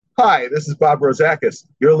Hi, this is Bob Rozakis.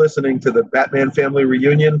 You're listening to the Batman Family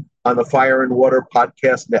Reunion on the Fire and Water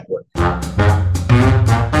Podcast Network.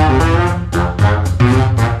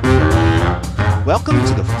 Welcome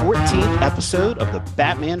to the 14th episode of the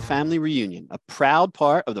Batman Family Reunion, a proud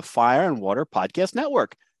part of the Fire and Water Podcast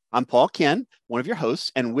Network. I'm Paul Ken, one of your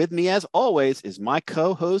hosts, and with me, as always, is my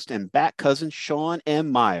co-host and Bat cousin, Sean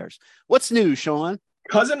M. Myers. What's new, Sean?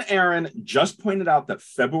 Cousin Aaron just pointed out that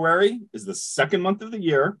February is the second month of the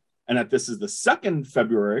year, and that this is the second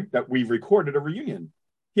February that we've recorded a reunion.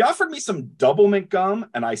 He offered me some double mint gum,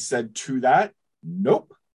 and I said to that,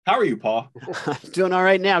 nope. How are you, Paul? I'm doing all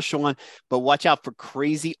right now, Sean, but watch out for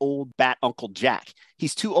crazy old Bat Uncle Jack.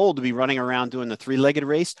 He's too old to be running around doing the three-legged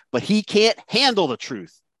race, but he can't handle the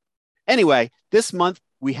truth. Anyway, this month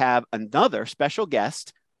we have another special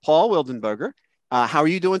guest, Paul Wildenberger. How are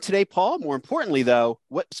you doing today, Paul? More importantly, though,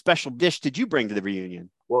 what special dish did you bring to the reunion?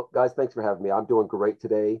 Well, guys, thanks for having me. I'm doing great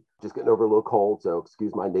today. Just getting over a little cold, so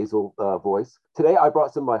excuse my nasal voice. Today, I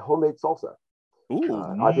brought some of my homemade salsa. I think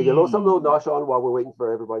something a little nosh on while we're waiting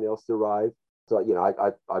for everybody else to arrive. So,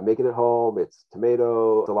 I make it at home. It's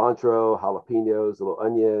tomato, cilantro, jalapenos, a little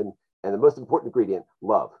onion, and the most important ingredient,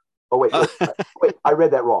 love. Oh, wait, I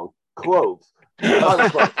read that wrong. Cloves.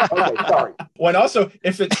 Okay, sorry. Well, and also,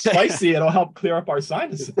 if it's spicy, it'll help clear up our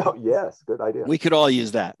sinuses. Oh, yes, good idea. We could all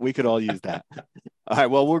use that. All right,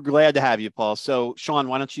 well, we're glad to have you, Paul. So, Sean,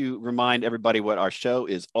 why don't you remind everybody what our show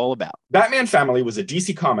is all about? Batman Family was a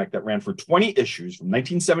DC comic that ran for 20 issues from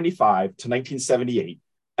 1975 to 1978,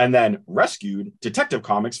 and then rescued Detective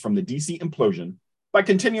Comics from the DC implosion by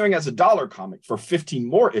continuing as a dollar comic for 15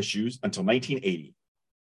 more issues until 1980.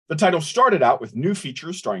 The title started out with new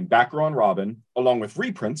features starring Batgirl and Robin, along with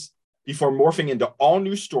reprints, before morphing into all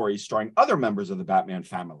new stories starring other members of the Batman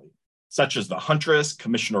family, such as the Huntress,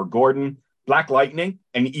 Commissioner Gordon, Black Lightning,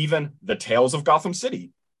 and even the Tales of Gotham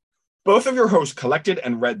City. Both of your hosts collected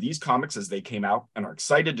and read these comics as they came out and are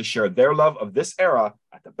excited to share their love of this era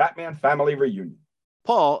at the Batman Family Reunion.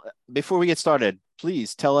 Paul, before we get started,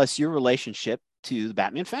 please tell us your relationship to the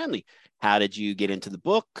Batman family. How did you get into the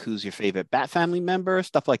book? Who's your favorite Bat family member?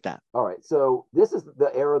 Stuff like that. All right. So this is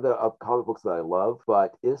the era of comic books that I love,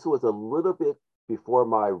 but this was a little bit before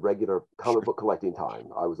my regular comic book collecting time.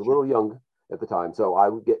 I was a little young at the time, so I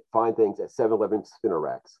would find things at 7-Eleven spinner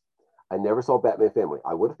racks. I never saw Batman Family.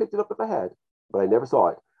 I would have picked it up if I had, but I never saw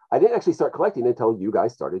it. I didn't actually start collecting until you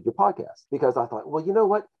guys started your podcast, because I thought, well, you know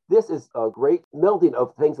what? This is a great melding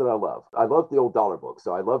of things that I love. I love the old dollar books.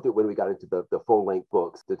 So I loved it when we got into the full-length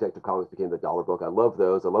books. Detective Comics became the dollar book. I love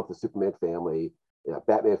those. I love the Superman family,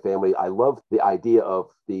 Batman family. I love the idea of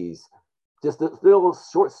these just the little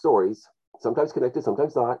short stories, sometimes connected,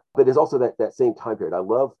 sometimes not, but it's also that same time period. I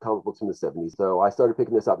love comic books from the 70s. So I started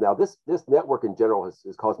picking this up. Now, this network in general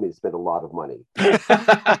has caused me to spend a lot of money.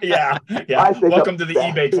 Yeah. Welcome to the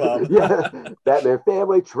eBay club. Yeah, Batman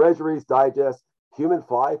Family, Treasuries, Digest, Human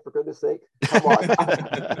Fly, for goodness sake. Come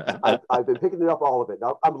on. I've been picking it up, all of it.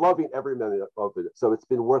 Now, I'm loving every minute of it. So it's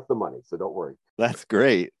been worth the money. So don't worry. That's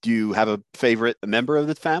great. Do you have a favorite member of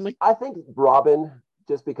the family? I think Robin,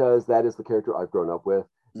 just because that is the character I've grown up with.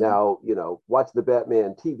 Now, watch the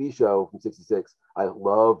Batman TV show from 66. I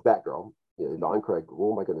love Batgirl, Don Craig.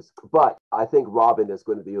 Oh, my goodness. But I think Robin is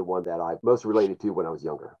going to be the one that I most related to when I was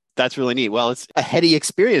younger. That's really neat. Well, it's a heady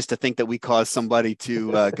experience to think that we caused somebody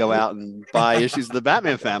to go out and buy issues of the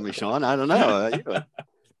Batman family, Sean. I don't know.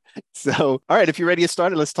 So, all right, if you're ready to get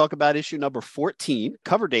started, let's talk about issue number 14,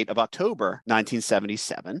 cover date of October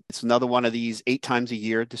 1977. It's another one of these 8 times a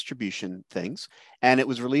year distribution things. And it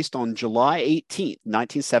was released on July 18th,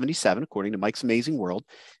 1977, according to Mike's Amazing World.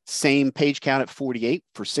 Same page count at 48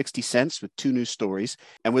 for 60 cents with 2 new stories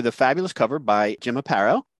and with a fabulous cover by Jim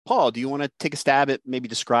Aparo. Paul, do you want to take a stab at maybe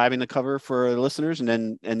describing the cover for the listeners, and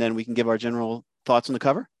then we can give our general thoughts on the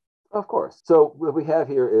cover? Of course. So what we have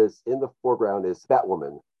here is, in the foreground is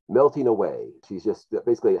Batwoman melting away. She's just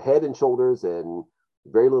basically head and shoulders and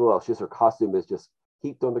very little else. Just her costume is just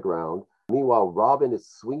heaped on the ground. Meanwhile, Robin is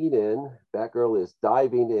swinging in. Batgirl is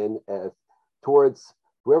diving in towards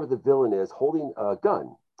whoever the villain is, holding a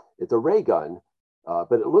gun. It's a ray gun,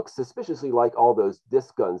 but it looks suspiciously like all those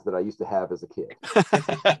disc guns that I used to have as a kid.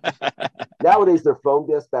 Nowadays, they're foam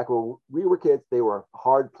discs. Back when we were kids, they were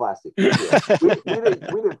hard plastic. We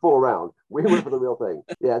didn't fool around. We went for the real thing.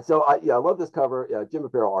 Yeah, so I love this cover. Jim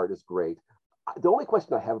Aparo art is great. The only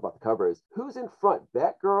question I have about the cover is, who's in front,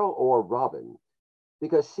 Batgirl or Robin?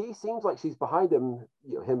 Because she seems like she's behind him.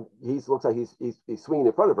 He looks like he's swinging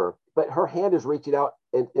in front of her, but her hand is reaching out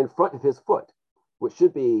in front of his foot, which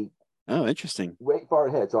should be interesting, way far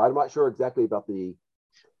ahead. So I'm not sure exactly about the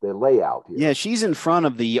layout here. Yeah, she's in front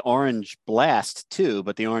of the orange blast too,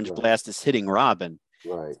 but the orange Right. blast is hitting Robin.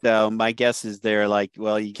 Right. So my guess is they're like,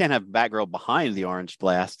 well, you can't have Batgirl behind the orange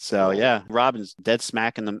blast. So Right. yeah, Robin's dead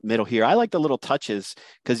smack in the middle here. I like the little touches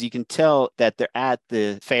because you can tell that they're at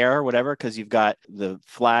the fair or whatever, because you've got the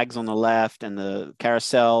flags on the left and the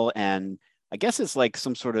carousel, and I guess it's like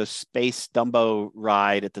some sort of space Dumbo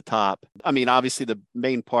ride at the top. I mean, obviously the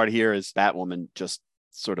main part here is Batwoman just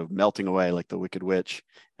sort of melting away like the Wicked Witch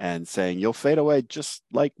and saying, "You'll fade away just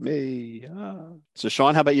like me." So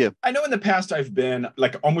Sean, how about you? I know in the past I've been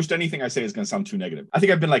like, almost anything I say is going to sound too negative. I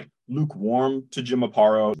think I've been like lukewarm to Jim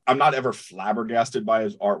Aparo. I'm not ever flabbergasted by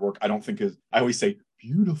his artwork. I don't think I always say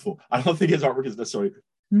beautiful. I don't think his artwork is necessarily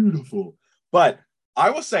beautiful. But I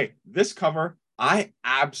will say this cover, I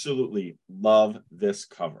absolutely love this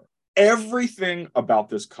cover. Everything about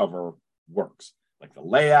this cover works. Like the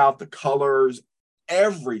layout, the colors,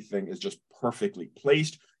 everything is just perfectly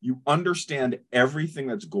placed. You understand everything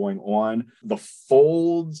that's going on. The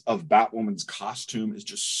folds of Batwoman's costume is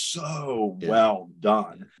just so well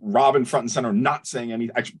done. Robin front and center, not saying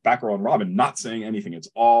anything. Actually, Batgirl and Robin not saying anything. It's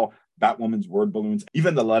all Batwoman's word balloons.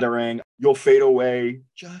 Even the lettering, "You'll fade away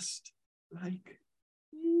just like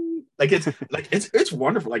me." Like it's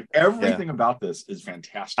wonderful. Like everything about this is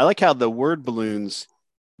fantastic. I like how the word balloons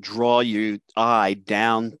draw your eye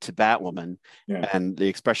down to Batwoman, and the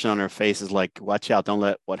expression on her face is like, "Watch out! Don't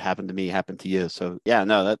let what happened to me happen to you." So yeah,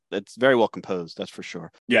 no, that's very well composed. That's for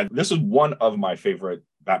sure. Yeah, this is one of my favorite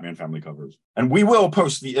Batman family covers, and we will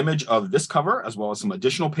post the image of this cover as well as some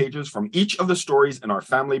additional pages from each of the stories in our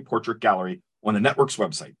family portrait gallery on the network's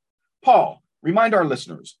website. Paul, remind our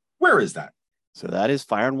listeners, where is that? So that is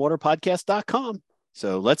fireandwaterpodcast.com.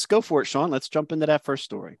 So let's go for it, Sean. Let's jump into that first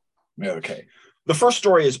story. Okay. The first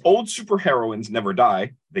story is Old Superheroines Never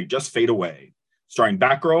Die, They Just Fade Away, starring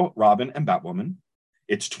Batgirl, Robin, and Batwoman.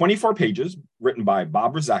 It's 24 pages, written by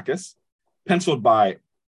Bob Rozakis, penciled by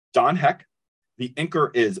Don Heck. The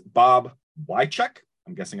inker is Bob Wiacek.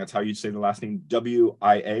 I'm guessing that's how you say the last name,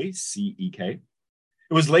 Wiacek.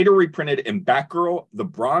 It was later reprinted in Batgirl, The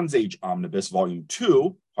Bronze Age Omnibus, Volume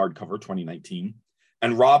 2, hardcover 2019,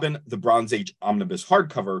 and Robin, The Bronze Age Omnibus,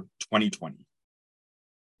 hardcover 2020.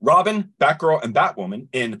 Robin, Batgirl, and Batwoman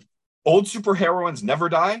in Old Superheroines Never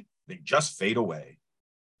Die, They Just Fade Away.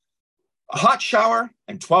 A hot shower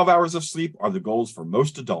and 12 hours of sleep are the goals for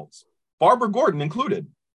most adults, Barbara Gordon included.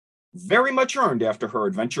 Very much earned after her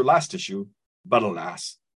adventure last issue, but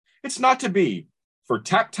alas, it's not to be, for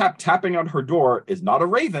tap, tap, tapping on her door is not a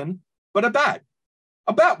raven, but a bat.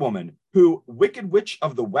 A Batwoman who Wicked Witch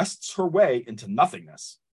of the West's her way into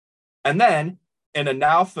nothingness. And then, in a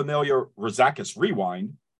now familiar Rozakis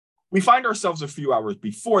rewind, we find ourselves a few hours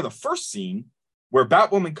before the first scene where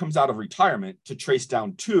Batwoman comes out of retirement to trace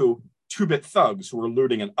down two two-bit thugs who are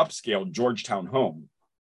looting an upscale Georgetown home.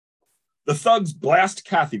 The thugs blast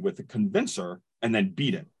Kathy with a convincer and then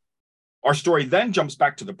beat it. Our story then jumps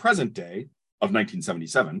back to the present day of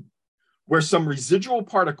 1977, where some residual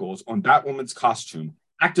particles on Batwoman's costume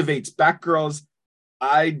activates Batgirl's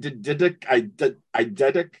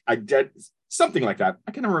something like that.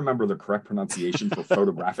 I can't remember the correct pronunciation for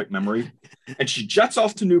photographic memory. And she jets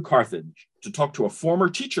off to New Carthage to talk to a former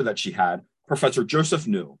teacher that she had, Professor Joseph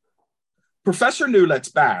New. Professor New lets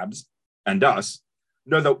Babs, and us,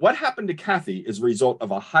 know that what happened to Kathy is a result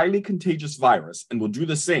of a highly contagious virus and will do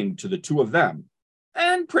the same to the two of them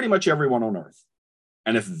and pretty much everyone on Earth.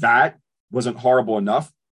 And if that wasn't horrible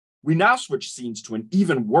enough, we now switch scenes to an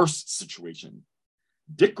even worse situation.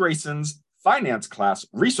 Dick Grayson's finance class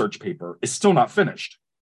research paper is still not finished.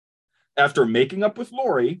 After making up with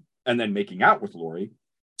Laurie and then making out with Laurie,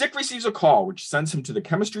 Dick receives a call which sends him to the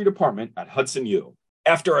chemistry department at Hudson U.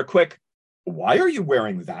 After a quick, "Why are you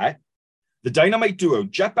wearing that?" the Dynamite duo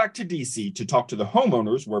jet back to DC to talk to the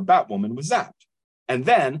homeowners where Batwoman was zapped. And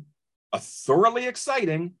then a thoroughly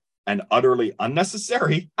exciting and utterly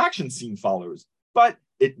unnecessary action scene follows. But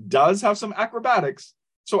it does have some acrobatics,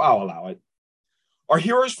 so I'll allow it. Our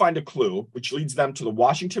heroes find a clue, which leads them to the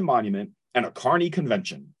Washington Monument and a Carney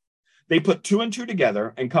convention. They put two and two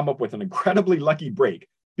together and come up with an incredibly lucky break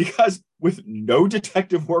because with no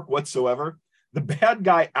detective work whatsoever, the bad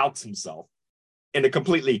guy outs himself. In a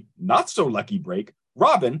completely not so lucky break,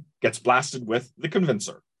 Robin gets blasted with the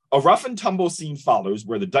convincer. A rough and tumble scene follows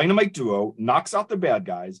where the Dynamite duo knocks out the bad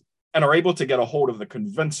guys and are able to get a hold of the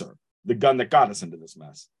convincer, the gun that got us into this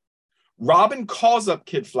mess. Robin calls up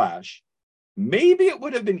Kid Flash. Maybe it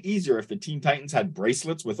would have been easier if the Teen Titans had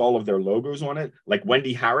bracelets with all of their logos on it, like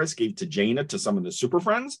Wendy Harris gave to Jaina to some of the Super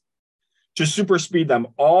Friends, to super speed them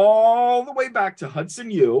all the way back to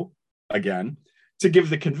Hudson U, again, to give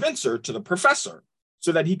the convincer to the professor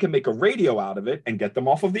so that he can make a radio out of it and get them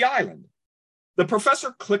off of the island. The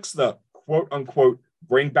professor clicks the quote unquote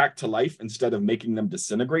bring back to life instead of making them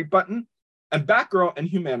disintegrate button, and Batgirl and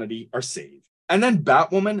humanity are saved. And then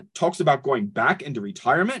Batwoman talks about going back into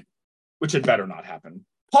retirement, which had better not happen.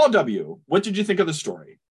 Paul W., what did you think of the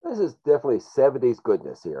story? This is definitely 70s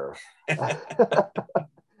goodness here.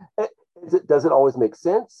 Does it always make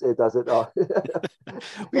sense? It doesn't.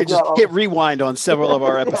 We just hit rewind on several of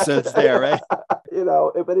our episodes there, right?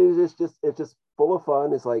 But it's just full of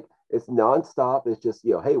fun. It's like, it's nonstop. It's just,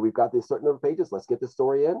 hey, we've got this certain number of pages. Let's get this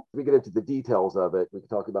story in. We get into the details of it. We can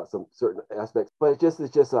talk about some certain aspects, but it's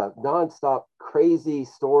just a nonstop crazy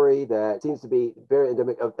story that seems to be very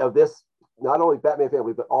endemic of this, not only Batman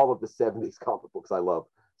family, but all of the 70s comic books I love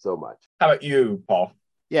so much. How about you, Paul?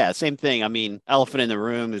 Yeah, same thing. I mean, Elephant in the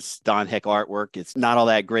Room is Don Heck artwork. It's not all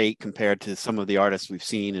that great compared to some of the artists we've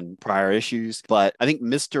seen in prior issues, but I think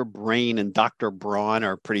Mr. Brain and Dr. Brawn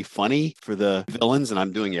are pretty funny for the villains, and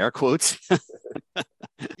I'm doing air quotes.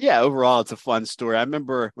 Yeah, overall, it's a fun story. I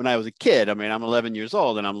remember when I was a kid, I mean, I'm 11 years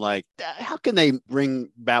old, and I'm like, how can they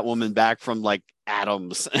bring Batwoman back from like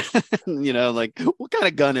atoms? Like, what kind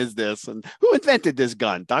of gun is this? And who invented this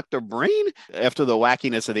gun? Dr. Brain? After the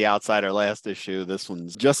wackiness of the Outsider last issue, this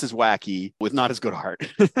one's just as wacky with not as good art.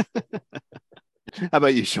 How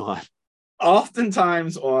about you, Sean?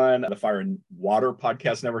 Oftentimes on the Fire and Water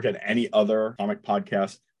Podcast Network and any other comic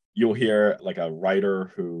podcast, you'll hear like a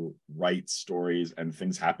writer who writes stories and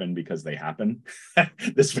things happen because they happen.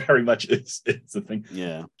 This very much is the thing.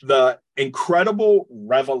 Yeah. The incredible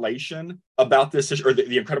revelation about this, or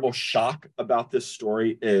the incredible shock about this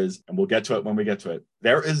story is, and we'll get to it when we get to it,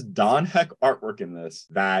 there is Don Heck artwork in this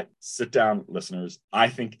that, sit down, listeners, I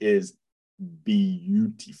think is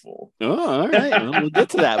beautiful. Oh, all right. Well, we'll get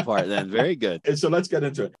to that part then. Very good. And so let's get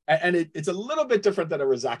into it. And it's a little bit different than a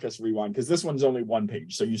Razakis rewind because this one's only one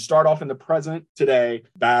page. So you start off in the present today.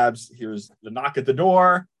 Babs hears the knock at the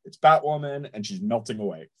door. It's Batwoman, and she's melting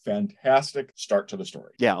away. Fantastic start to the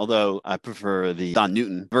story. Yeah, although I prefer the Don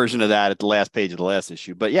Newton version of that at the last page of the last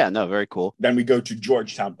issue. But yeah, no, very cool. Then we go to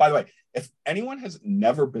Georgetown. By the way, if anyone has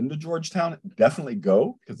never been to Georgetown, definitely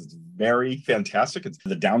go because it's very fantastic.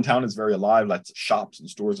 The downtown is very alive, lots of shops and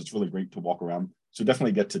stores. It's really great to walk around. So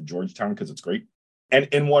definitely get to Georgetown because it's great. And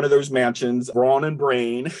in one of those mansions, Brawn and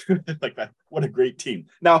Brain, like that, what a great team.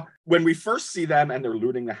 Now, when we first see them and they're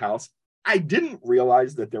looting the house, I didn't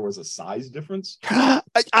realize that there was a size difference. I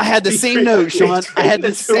had the same note, Sean. I had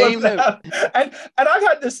the same note. And I've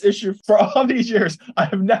had this issue for all these years. I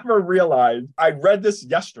have never realized. I read this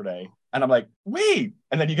yesterday and I'm like, wait.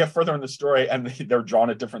 And then you get further in the story and they're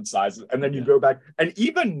drawn at different sizes. And then you go back, and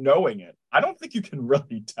even knowing it, I don't think you can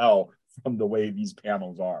really tell from the way these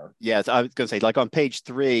panels are. Yes, I was going to say, like on page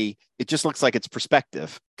 3, it just looks like it's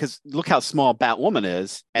perspective because look how small Batwoman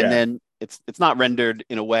is. And then it's not rendered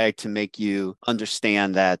in a way to make you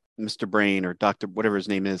understand that Mr. Brain or Dr. whatever his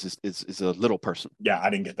name is a little person. Yeah, I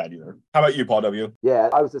didn't get that either. How about you, Paul W? Yeah,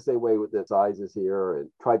 I was the same way with the sizes here and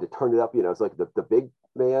tried to turn it up. It's like the big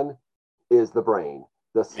man is the Brain.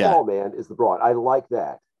 The small man is the Brawn. I like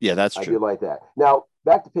that. Yeah, that's true. I do like that. Now,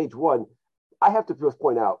 back to page 1. I have to just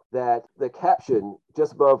point out that the caption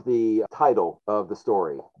just above the title of the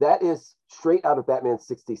story, that is straight out of Batman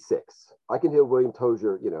 66. I can hear William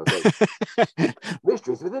Tozier, like,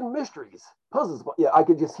 mysteries within mysteries, puzzles. Yeah, I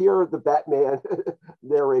could just hear the Batman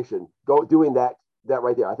narration doing that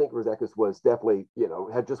right there. I think Razakis was definitely,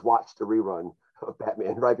 had just watched a rerun of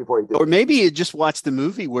Batman right before he did. Or maybe you just watched the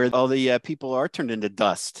movie where all the people are turned into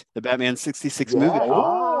dust, the Batman 66 movie.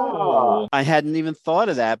 Oh. I hadn't even thought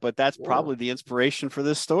of that, but that's probably the inspiration for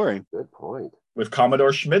this story. Good point. With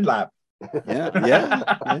Commodore Schmidlap. Yeah.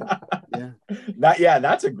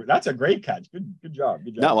 That's a great catch. Good job.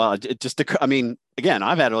 No, well, I mean, again,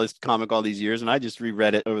 I've had this comic all these years, and I just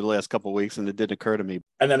reread it over the last couple of weeks, and it didn't occur to me.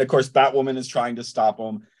 And then, of course, Batwoman is trying to stop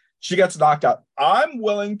him. She gets knocked out. I'm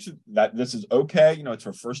willing to that. This is okay. It's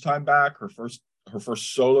her first time back, her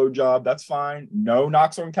first solo job. That's fine. No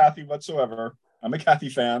knocks on Kathy whatsoever. I'm a Kathy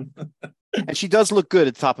fan. And she does look good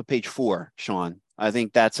at the top of page 4, Sean. I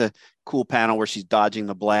think that's a cool panel where she's dodging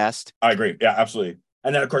the blast. I agree. Yeah, absolutely.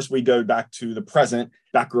 And then, of course, we go back to the present.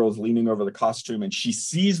 Batgirl is leaning over the costume and she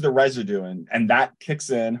sees the residue, and that kicks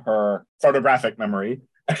in her photographic memory.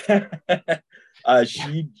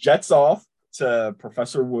 She jets off to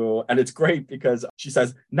Professor Wu, and it's great because she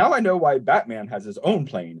says, now I know why Batman has his own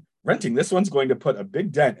plane. Renting this one's going to put a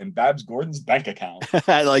big dent in Babs Gordon's bank account.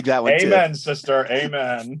 I like that one. Amen, too. Sister.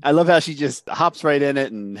 Amen. I love how she just hops right in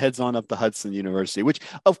it and heads on up to Hudson University, which,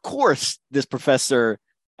 of course, this professor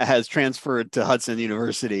has transferred to Hudson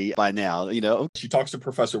University by now. She talks to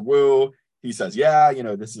Professor Wu. He says, yeah,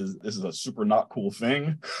 this is a super not cool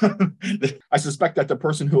thing. I suspect that the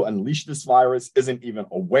person who unleashed this virus isn't even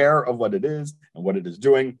aware of what it is and what it is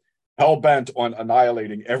doing. Hell-bent on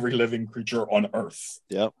annihilating every living creature on Earth.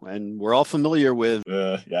 Yep. And we're all familiar with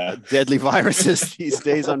deadly viruses these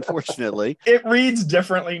days, unfortunately. It reads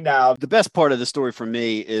differently now. The best part of the story for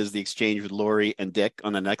me is the exchange with Lori and Dick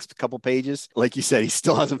on the next couple pages. Like you said, he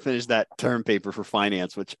still hasn't finished that term paper for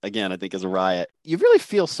finance, which, again, I think is a riot. You really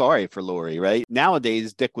feel sorry for Lori, right?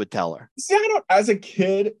 Nowadays, Dick would tell her. See, as a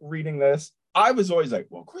kid reading this, I was always like,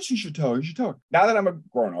 well, of course you should tell her. Now that I'm a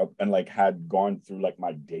grown up and had gone through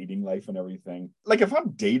my dating life and everything, if I'm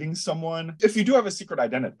dating someone, if you do have a secret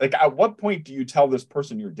identity, at what point do you tell this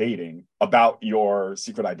person you're dating about your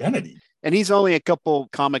secret identity? And he's only a couple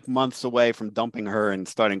comic months away from dumping her and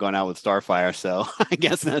starting going out with Starfire. So I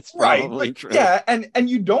guess that's probably true. Yeah. And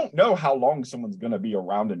you don't know how long someone's going to be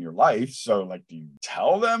around in your life. So do you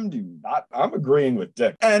tell them? Do you not? I'm agreeing with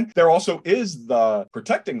Dick. And there also is the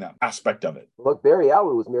protecting them aspect of it. Look, Barry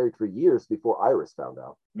Allen was married for years before Iris found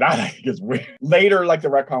out. That I think is weird. Later, the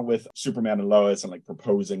retcon with Superman and Lois and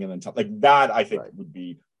proposing and then that I think would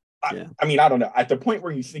be. I mean, I don't know. At the point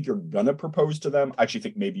where you think you're gonna propose to them, I actually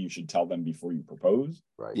think maybe you should tell them before you propose.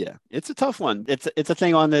 Right. Yeah, it's a tough one. It's a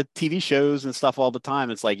thing on the TV shows and stuff all the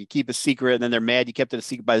time. It's you keep a secret, and then they're mad you kept it a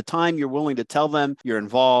secret. By the time you're willing to tell them you're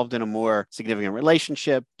involved in a more significant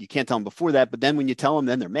relationship, you can't tell them before that. But then when you tell them,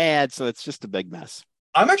 then they're mad. So it's just a big mess.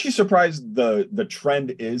 I'm actually surprised the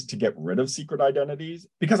trend is to get rid of secret identities,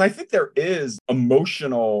 because I think there is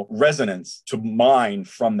emotional resonance to mine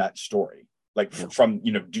from that story. From,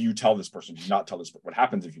 do you tell this person? Do you not tell this? What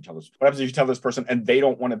happens if you tell this? What happens if you tell this person and they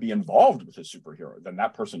don't want to be involved with a superhero? Then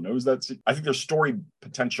that person knows that. I think there's story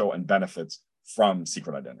potential and benefits from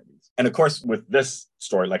secret identities. And of course, with this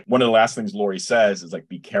story, one of the last things Lori says is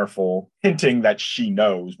be careful, hinting that she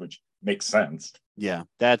knows, which makes sense. Yeah,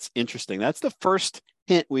 that's interesting. That's the first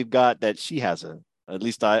hint we've got that she has at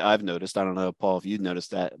least I've noticed. I don't know, Paul, if you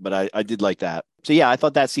noticed that, but I did like that. So yeah, I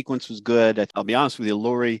thought that sequence was good. I'll be honest with you,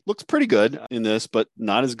 Lori looks pretty good in this, but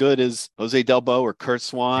not as good as Jose Delbo or Kurt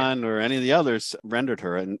Swan or any of the others rendered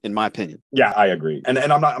her, in my opinion. Yeah, I agree. And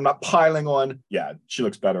I'm not piling on. Yeah, she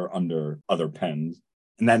looks better under other pens.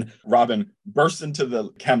 And then Robin bursts into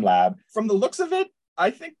the chem lab. From the looks of it,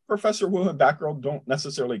 I think Professor Wu and Batgirl don't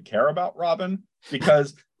necessarily care about Robin,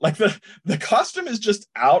 because the costume is just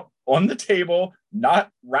out on the table, not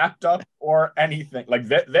wrapped up or anything.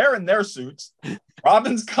 They're in their suits.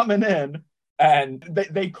 Robin's coming in, and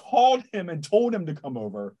they called him and told him to come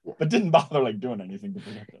over, but didn't bother doing anything to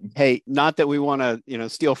protect him. Hey, not that we want to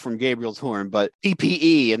steal from Gabriel's horn, but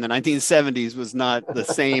PPE in the 1970s was not the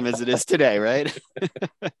same as it is today, right?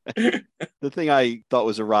 The thing I thought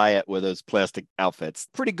was a riot were those plastic outfits.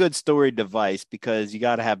 Pretty good story device, because you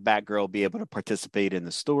got to have Batgirl be able to participate in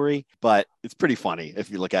the story, but it's pretty funny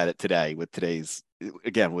if you look at it today with today's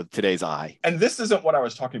eye. And this isn't what I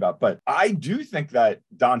was talking about, but I do think that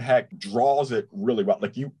Don Heck draws it really well.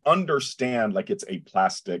 You understand it's a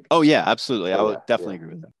plastic. Oh yeah, absolutely. I would definitely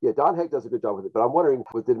agree with that. Yeah, Don Heck does a good job with it, but I'm wondering,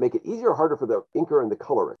 did it make it easier or harder for the inker and the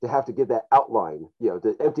colorist to have to give that outline,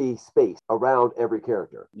 the empty space around every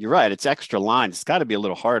character? You're right. It's extra lines. It's got to be a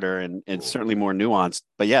little harder and certainly more nuanced.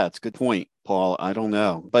 But yeah, it's a good point, Paul. I don't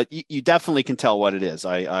know. But you definitely can tell what it is.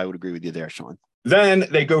 I would agree with you there, Sean. Then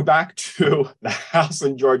they go back to the house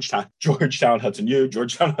in Georgetown, Hudson U.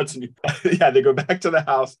 Yeah, they go back to the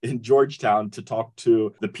house in Georgetown to talk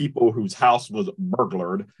to the people whose house was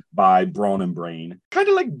burglared by Brawn and Brain. Kind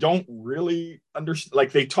of don't really understand.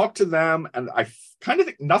 They talk to them, and I kind of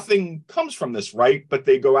think nothing comes from this, right? But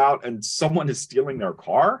they go out and someone is stealing their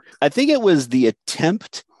car. I think it was the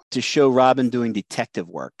attempt to show Robin doing detective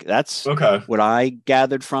work. That's what I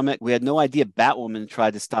gathered from it. We had no idea Batwoman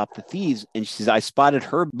tried to stop the thieves. And she says, I spotted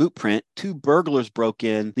her boot print. 2 burglars broke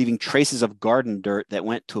in, leaving traces of garden dirt that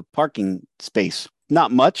went to a parking space.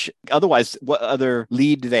 Not much. Otherwise, what other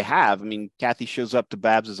lead do they have? I mean, Kathy shows up to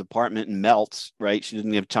Babs's apartment and melts, right? She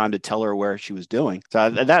didn't have time to tell her where she was doing. So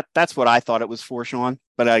that's what I thought it was for, Sean.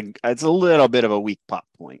 But it's a little bit of a weak pop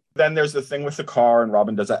point. Then there's the thing with the car, and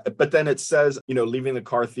Robin does that. But then it says, leaving the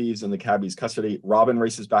car thieves in the cabbie's custody, Robin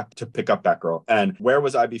races back to pick up Batgirl. And where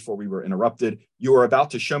was I before we were interrupted? You were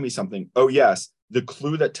about to show me something. Oh, yes, the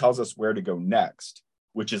clue that tells us where to go next,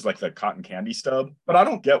 which is the cotton candy stub. But I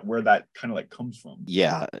don't get where that kind of comes from.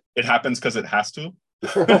 Yeah. It happens because it has to.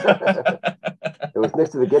 It was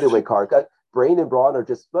next to the getaway car. Brain and Brawn are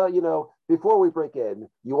just, before we break in,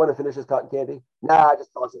 you want to finish this cotton candy? Nah,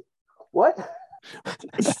 just toss it. What?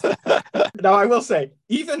 Now, I will say,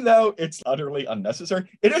 even though it's utterly unnecessary,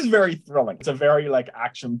 it is very thrilling. It's a very like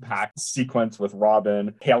action-packed sequence with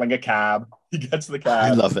Robin hailing a cab. He gets the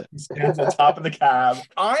cab. I love it. He stands on top of the cab.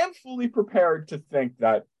 I am fully prepared to think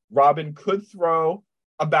that Robin could throw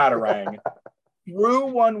a batarang through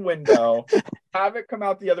one window, have it come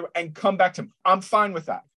out the other, and come back to him. I'm fine with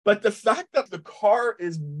that. But the fact that the car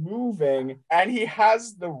is moving and he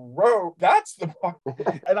has the rope, that's the part.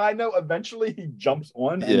 And I know eventually he jumps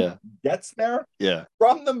on and gets there. Yeah.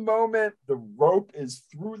 From the moment the rope is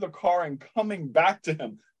through the car and coming back to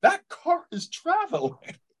him, that car is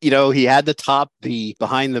traveling. You know, he had to top the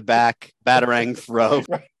behind the back batarang throw.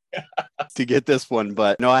 Right. To get this one,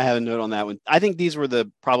 but no, I have a note on that one. I think these were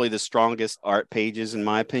probably the strongest art pages in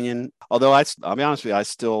my opinion. Although I'll be honest with you, I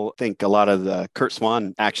still think a lot of the Curt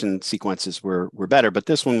Swan action sequences were better, but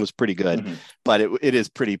this one was pretty good. Mm-hmm. But it is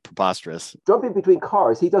pretty preposterous. Jumping between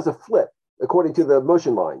cars, he does a flip according to the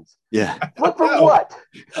motion lines. Yeah. Flip from what?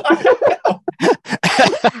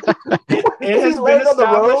 It has been on the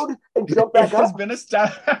road and jump back up. Has been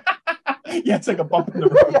established. Yeah, it's like a bump in the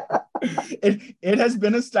road. Yeah. It has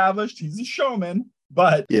been established he's a showman,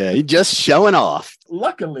 but yeah, he's just showing off.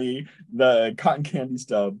 Luckily, the cotton candy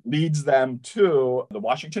stub leads them to the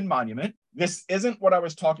Washington Monument. This isn't what I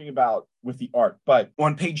was talking about with the art, but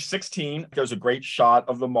on page 16, there's a great shot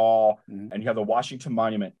of the mall, and you have the Washington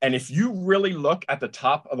Monument. And if you really look at the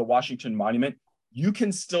top of the Washington Monument, you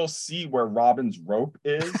can still see where Robin's rope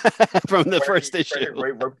is from the first issue.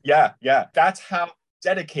 Yeah. That's how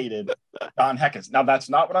dedicated Don Heck is. Now, that's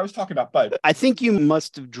not what I was talking about, but I think you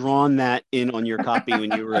must have drawn that in on your copy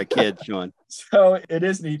when you were a kid, Sean. So it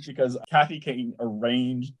is neat because Kathy Kane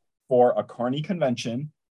arranged for a Carney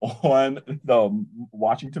convention on the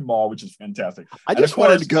Washington Mall, which is fantastic. I just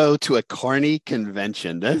wanted to go to a Carney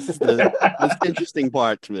convention. That's the interesting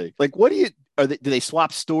part to me. Like, do they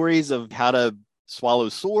swap stories of how to swallow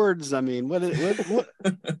swords? I mean, what?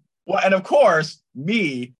 Well, and of course,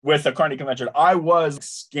 me with the Carney convention, I was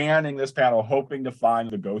scanning this panel, hoping to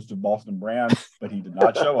find the ghost of Boston Brand, but he did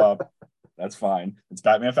not show up. That's fine. It's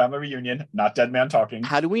Batman Family Reunion, not Dead Man Talking.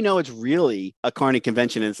 How do we know it's really a Carney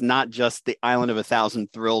convention and it's not just the Island of a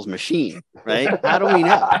Thousand Thrills machine, right? How do we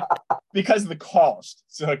know? Because the cost.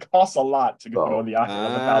 So it costs a lot to go to the Island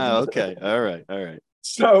of a Thousand Thrills. Okay. All right.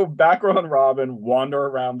 So Batgirl and Robin wander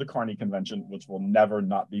around the Carney convention, which will never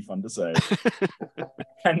not be fun to say.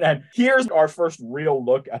 And then here's our first real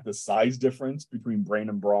look at the size difference between Brain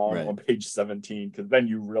and Brawn on page 17, because then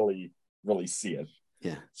you really, really see it.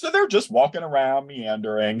 Yeah. So they're just walking around,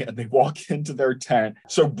 meandering, and they walk into their tent.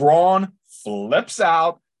 So Brawn flips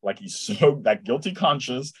out like he's so that guilty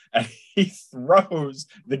conscience, and he throws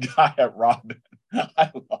the guy at Robin.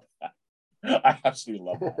 I love that. I absolutely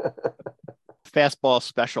love that. Fastball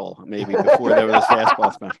special, maybe before there was a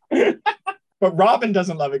fastball special. But Robin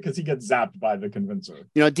doesn't love it because he gets zapped by the convincer.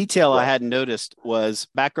 You know, a detail I hadn't noticed was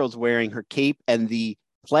Batgirl's wearing her cape, and the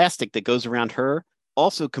plastic that goes around her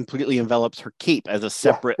also completely envelops her cape as a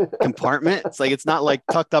separate compartment. It's like it's not like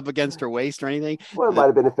tucked up against her waist or anything. Well, it might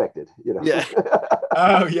have been affected, you know. Yeah.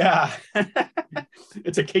 Oh yeah.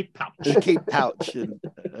 It's a cape pouch. A cape pouch. And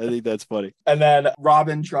I think that's funny. And then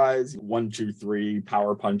Robin tries 1, 2, 3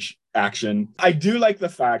 power punch action. I do like the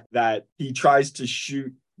fact that he tries to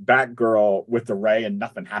shoot Batgirl with the ray and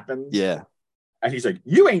nothing happens. Yeah. And he's like,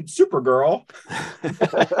 "You ain't Supergirl."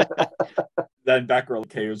 Then Batgirl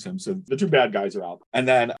KOs him. So the two bad guys are out. And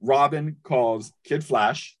then Robin calls Kid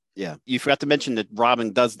Flash. Yeah. You forgot to mention that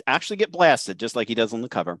Robin does actually get blasted, just like he does on the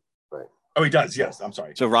cover. Right. Oh, he does. Yes. I'm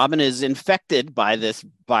sorry. So Robin is infected by this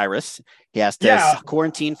virus. He has to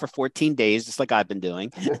quarantine for 14 days, just like I've been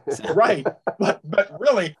doing. So. Right. But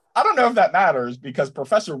really, I don't know if that matters because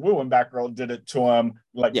Professor Wu and Batgirl did it to him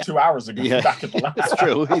like 2 hours ago. Yeah. Back at the lab. That's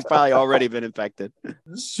true. He's probably already been infected.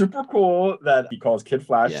 Super cool that he calls Kid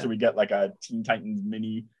Flash. So we get like a Teen Titans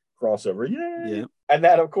mini crossover. Yay. Yeah. And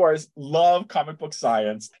then, of course, love comic book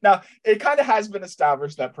science. Now, it kind of has been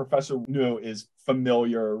established that Professor Wu is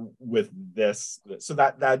familiar with this. So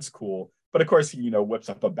that's cool. But of course, he, whips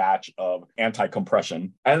up a batch of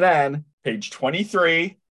anti-compression. And then page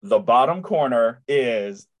 23, the bottom corner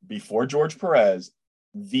is, before George Perez,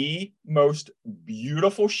 the most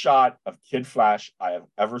beautiful shot of Kid Flash I have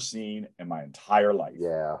ever seen in my entire life.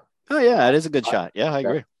 Yeah. Oh, yeah, it is a good shot. Yeah, I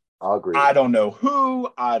agree. I'll agree. I don't know who,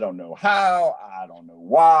 I don't know how, I don't know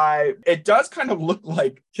why. It does kind of look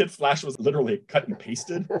like Kid Flash was literally cut and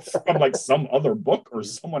pasted from like some other book or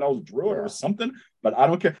someone else drew it or something, but I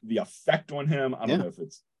don't care. The effect on him, I don't know if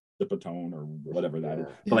it's Zipatone or whatever that is,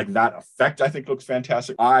 but like that effect I think looks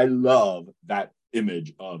fantastic. I love that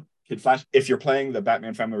image of Kid Flash. If you're playing the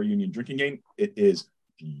Batman Family Reunion drinking game, it is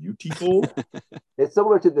beautiful. It's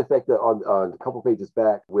similar to the effect that on a couple pages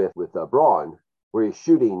back with Braun, where he's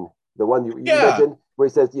shooting the one you mentioned, where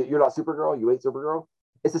he says, "You're not Supergirl. You ain't Supergirl."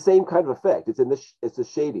 It's the same kind of effect. It's in this. It's a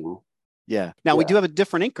shading. Yeah. Now we do have a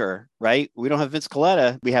different inker, right? We don't have Vince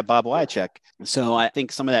Coletta. We have Bob Wyacek. So I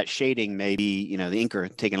think some of that shading may be, the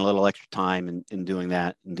inker taking a little extra time in doing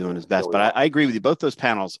that and doing his best. But I agree with you. Both those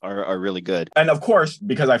panels are really good. And of course,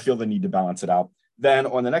 because I feel the need to balance it out, then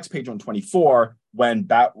on the next page on 24, when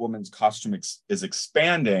Batwoman's costume is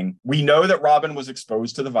expanding, we know that Robin was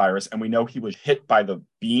exposed to the virus and we know he was hit by the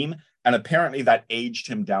beam. And apparently that aged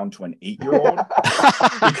him down to an 8-year-old.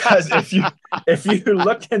 Because if you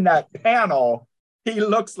look in that panel, he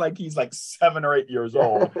looks like he's like 7 or 8 years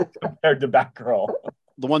old compared to Batgirl.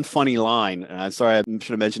 The one funny line, sorry, I should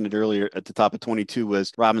have mentioned it earlier at the top of 22,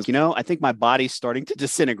 was Robin's, I think my body's starting to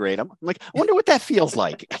disintegrate. I'm like, I wonder what that feels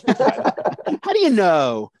like. How do you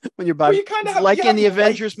know when your body, like in the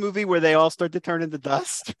Avengers movie where they all start to turn into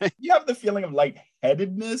dust? You have the feeling of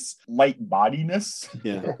lightheadedness, light bodiness.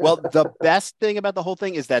 Yeah. Well, the best thing about the whole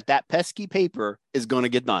thing is that pesky paper is going to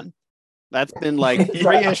get done. That's been like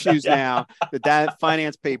 3 issues now that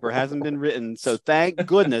finance paper hasn't been written. So thank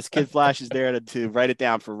goodness Kid Flash is there to write it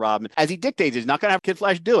down for Robin. As he dictates, he's not going to have Kid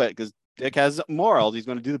Flash do it because Dick has morals. He's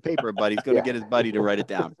going to do the paper, but he's going to get his buddy to write it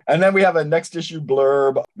down. And then we have a next issue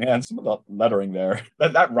blurb. Man, some of the lettering there.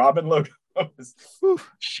 That Robin logo is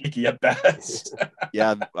cheeky at best.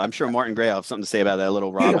 Yeah, I'm sure Martin Gray will have something to say about that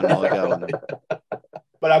little Robin logo.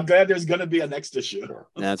 But I'm glad there's going to be a next issue.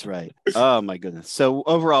 That's right. Oh, my goodness. So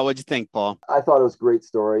overall, what'd you think, Paul? I thought it was a great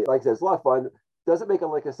story. Like I said, it's a lot of fun. Doesn't make a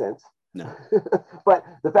lick of sense. No. But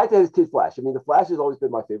the fact that it's Kid Flash, the Flash has always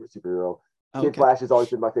been my favorite superhero. Kid Flash has always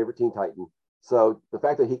been my favorite Teen Titan. So the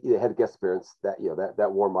fact that he had a guest appearance,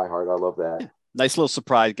 that warmed my heart. I love that. Yeah. Nice little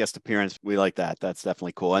surprise guest appearance. We like that. That's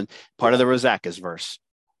definitely cool. And part of the Rozakis verse.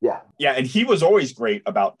 Yeah. Yeah, and he was always great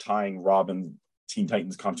about tying Robin Teen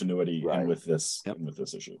Titans continuity in with this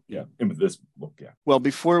issue. Yeah. And with this book. Yeah. Well,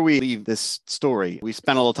 before we leave this story, we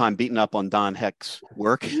spent a little time beating up on Don Heck's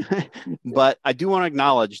work, but I do want to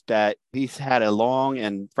acknowledge that he's had a long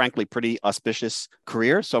and frankly pretty auspicious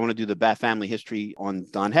career. So I want to do the Bat family history on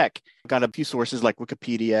Don Heck. I've got a few sources like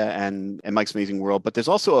Wikipedia and Mike's Amazing World, but there's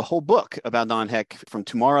also a whole book about Don Heck from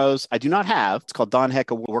Tomorrow's. I do not have. It's called Don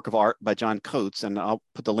Heck, A Work of Art by John Coates. And I'll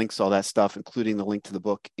put the links to all that stuff, including the link to the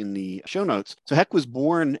book in the show notes. So Heck was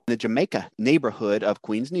born in the Jamaica neighborhood of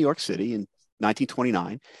Queens, New York City in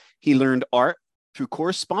 1929. He learned art through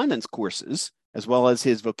correspondence courses, as well as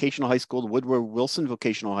his vocational high school, the Woodrow Wilson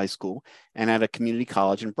Vocational High School, and at a community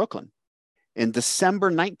college in Brooklyn. In December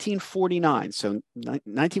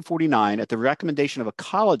 1949, at the recommendation of a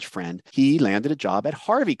college friend, he landed a job at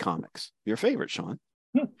Harvey Comics, your favorite, Sean.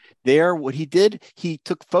 There, what he did, he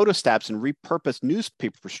took photostats and repurposed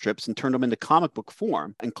newspaper strips and turned them into comic book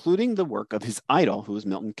form, including the work of his idol, who was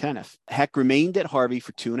Milton Kenneth. Heck remained at Harvey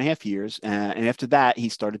for 2.5 years, and after that, he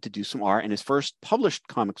started to do some art, and his first published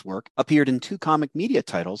comics work appeared in 2 comic media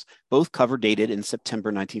titles, both cover dated in September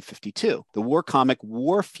 1952. The war comic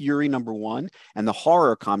War Fury #1 and the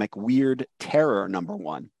horror comic Weird Terror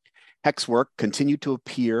 #1. Heck's work continued to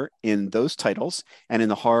appear in those titles and in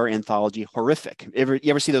the horror anthology Horrific. You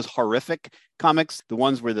ever see those Horrific comics? The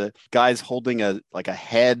ones where the guy's holding a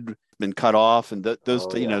head been cut off and the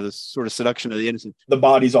sort of seduction of the innocent. The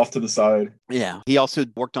body's off to the side. Yeah. He also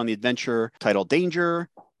worked on the adventure titled Danger,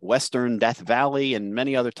 Western Death Valley, and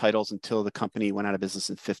many other titles until the company went out of business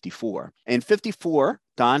in 1954. In 1954,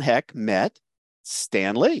 Don Heck met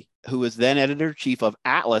Stan Lee, who was then editor-in-chief of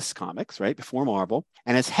Atlas Comics, right before Marvel.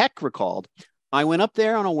 And as Heck recalled, I went up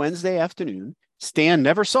there on a Wednesday afternoon. Stan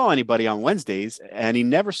never saw anybody on Wednesdays, and he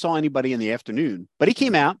never saw anybody in the afternoon. But he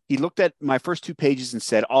came out, he looked at my first 2 pages and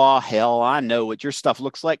said, "Oh, hell, I know what your stuff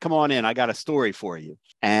looks like. Come on in. I got a story for you."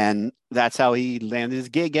 And that's how he landed his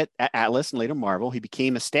gig at Atlas and later Marvel. He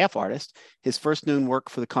became a staff artist. His first known work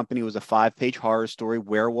for the company was a 5-page horror story,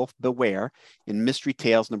 Werewolf Beware, in Mystery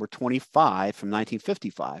Tales #25 from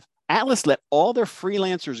 1955. Atlas let all their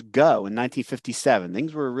freelancers go in 1957.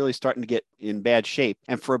 Things were really starting to get in bad shape.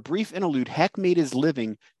 And for a brief interlude, Heck made his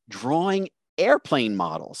living drawing airplane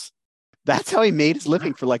models. That's how he made his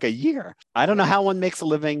living for like a year. I don't know how one makes a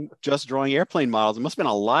living just drawing airplane models. It must have been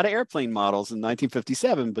a lot of airplane models in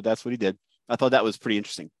 1957, but that's what he did. I thought that was pretty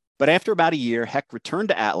interesting. But after about a year, Heck returned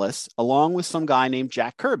to Atlas, along with some guy named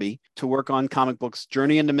Jack Kirby, to work on comic books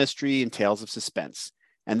Journey into Mystery and Tales of Suspense.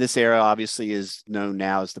 And this era obviously is known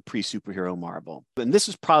now as the pre-superhero Marvel. And this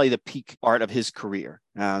is probably the peak art of his career.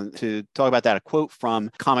 To talk about that, a quote from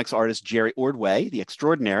comics artist Jerry Ordway, the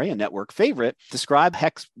extraordinary, a network favorite, described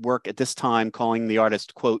Heck's work at this time, calling the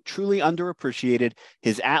artist, quote, truly underappreciated.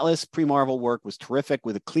 His Atlas pre-Marvel work was terrific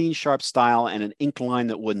with a clean, sharp style and an ink line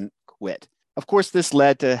that wouldn't quit. Of course, this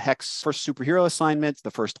led to Heck's first superhero assignment,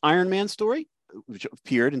 the first Iron Man story, which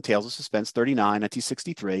appeared in Tales of Suspense 39,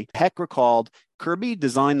 1963. Heck recalled, Kirby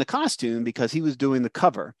designed the costume because he was doing the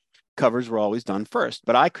cover. Covers were always done first,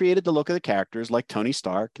 but I created the look of the characters like Tony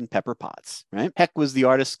Stark and Pepper Potts, right? Heck was the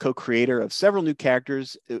artist's co-creator of several new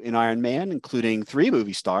characters in Iron Man, including 3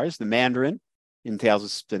 movie stars, the Mandarin in Tales of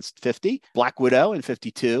Suspense 50, Black Widow in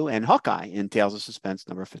 52, and Hawkeye in Tales of Suspense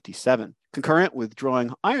number 57. Concurrent with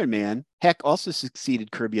drawing Iron Man, Heck also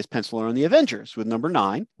succeeded Kirby as penciler on the Avengers with number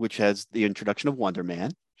 9, which has the introduction of Wonder Man.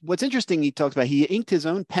 What's interesting, he talks about, he inked his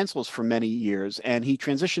own pencils for many years, and he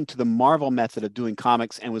transitioned to the Marvel method of doing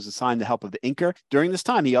comics and was assigned the help of the inker. During this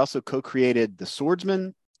time, he also co-created The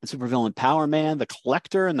Swordsman, the supervillain Power Man, the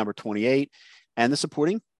Collector in number 28, and the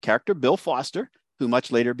supporting character Bill Foster, who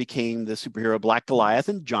much later became the superhero Black Goliath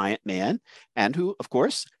and Giant Man, and who, of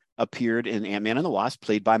course, appeared in Ant-Man and the Wasp,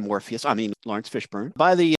 played by Lawrence Fishburne.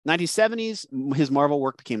 By the 1970s, his Marvel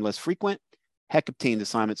work became less frequent. Heck obtained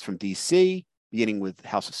assignments from DC, beginning with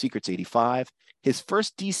House of Secrets 85. His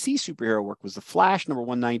first DC superhero work was The Flash, number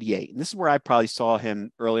 198. And this is where I probably saw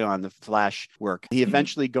him early on, the Flash work. He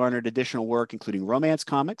eventually garnered additional work, including romance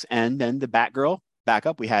comics, and then the Batgirl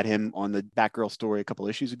backup. We had him on the Batgirl story a couple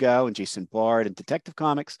issues ago, and Jason Bard and Detective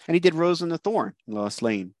Comics. And he did Rose and the Thorn, Lois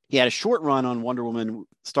Lane. He had a short run on Wonder Woman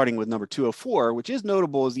starting with number 204, which is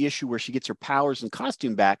notable as the issue where she gets her powers and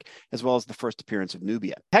costume back, as well as the first appearance of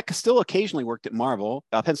Nubia. Heck still occasionally worked at Marvel,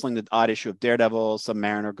 penciling the odd issue of Daredevil,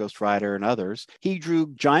 Submariner, Ghost Rider, and others. He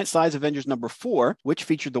drew Giant Size Avengers number 4, which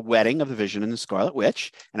featured the wedding of the Vision and the Scarlet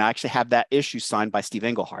Witch. And I actually have that issue signed by Steve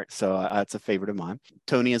Englehart, so it's a favorite of mine.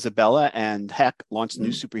 Tony Isabella and Heck launched a new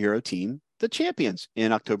superhero team, the Champions,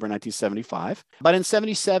 in October 1975. But in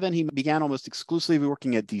 77, he began almost exclusively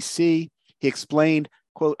working at DC. He explained,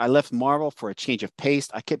 quote, I left Marvel for a change of pace.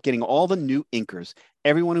 I kept getting all the new inkers.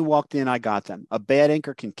 Everyone who walked in, I got them. A bad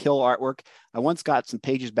inker can kill artwork. I once got some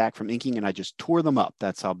pages back from inking and I just tore them up.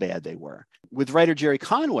 That's how bad they were. With writer Jerry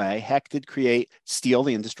Conway, Heck did create Steel,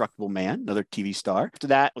 the Indestructible Man, another TV star. After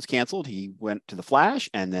that was canceled, he went to The Flash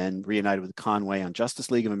and then reunited with Conway on Justice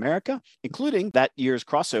League of America, including that year's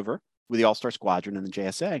crossover with the All-Star Squadron and the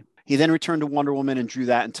JSA. He then returned to Wonder Woman and drew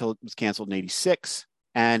that until it was canceled in 86.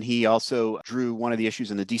 And he also drew one of the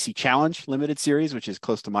issues in the DC Challenge limited series, which is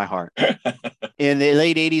close to my heart. In the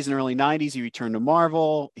late 80s and early 90s, he returned to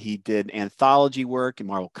Marvel. He did anthology work in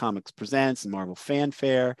Marvel Comics Presents and Marvel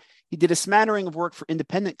Fanfare. He did a smattering of work for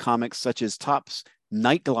independent comics such as Topps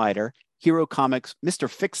Night Glider, Hero Comics, Mr.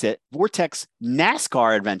 Fix-It, Vortex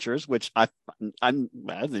NASCAR Adventures, which that's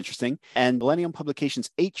interesting, and Millennium Publications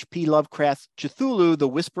H.P. Lovecraft's Cthulhu, The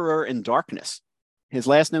Whisperer in Darkness. His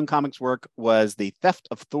last known comics work was The Theft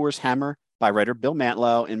of Thor's Hammer by writer Bill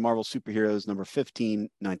Mantlo in Marvel Superheroes number 15,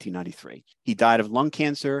 1993. He died of lung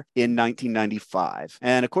cancer in 1995.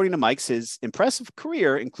 And according to Mike's, his impressive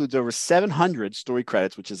career includes over 700 story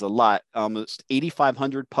credits, which is a lot, almost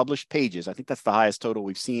 8,500 published pages. I think that's the highest total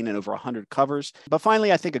we've seen, and over 100 covers. But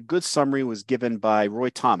finally, I think a good summary was given by Roy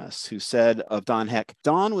Thomas, who said of Don Heck,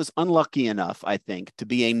 Don was unlucky enough, I think, to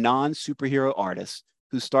be a non-superhero artist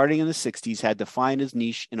who starting in the 60s had to find his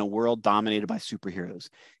niche in a world dominated by superheroes.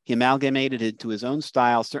 He amalgamated into his own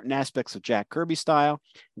style certain aspects of Jack Kirby's style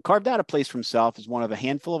and carved out a place for himself as one of a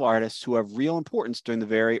handful of artists who have real importance during the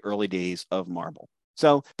very early days of Marvel.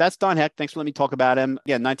 So that's Don Heck. Thanks for letting me talk about him.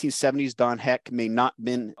 Yeah, 1970s Don Heck may not have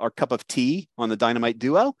been our cup of tea on the Dynamite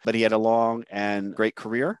Duo, but he had a long and great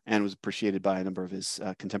career and was appreciated by a number of his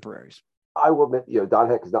contemporaries. I will admit, Don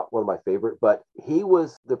Heck is not one of my favorite, but he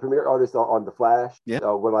was the premier artist on The Flash. Yep.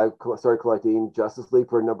 When I started collecting Justice League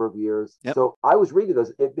for a number of years. Yep. So I was reading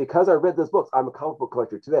those because I read those books. I'm a comic book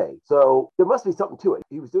collector today. So there must be something to it.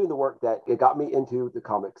 He was doing the work that it got me into the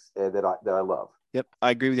comics that I love. Yep,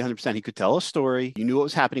 I agree with you 100%. He could tell a story. You knew what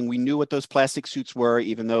was happening. We knew what those plastic suits were,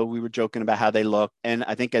 even though we were joking about how they look. And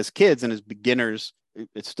I think as kids and as beginners,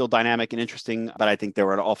 it's still dynamic and interesting, but I think there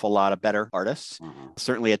were an awful lot of better artists,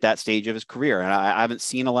 certainly at that stage of his career. And I haven't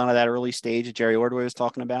seen a lot of that early stage that Jerry Ordway was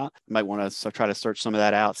talking about. I might want to try to search some of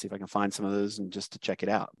that out, see if I can find some of those and just to check it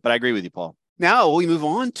out. But I agree with you, Paul. Now we move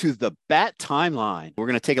on to the Bat Timeline. We're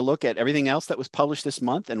going to take a look at everything else that was published this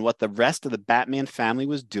month and what the rest of the Batman family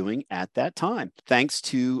was doing at that time. Thanks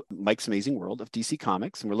to Mike's Amazing World of DC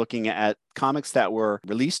Comics. And we're looking at comics that were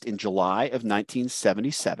released in July of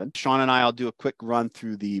 1977. Sean and I will do a quick run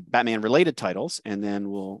through the Batman related titles, and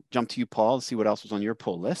then we'll jump to you, Paul, and see what else was on your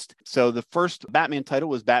pull list. So the first Batman title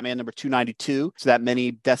was Batman number 292. So that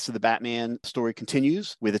Many Deaths of the Batman story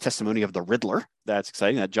continues with a testimony of the Riddler. That's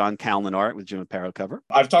exciting. That John Callan art with Jim Aparo cover.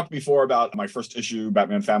 I've talked before about my first issue,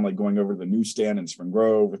 Batman Family, going over to the newsstand in Spring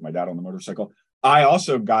Grove with my dad on the motorcycle. I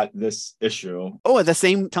also got this issue. Oh, at the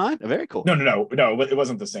same time? Very cool. No, it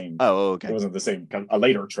wasn't the same. Oh, okay. It wasn't the same. A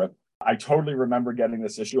later trip. I totally remember getting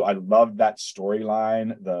this issue. I loved that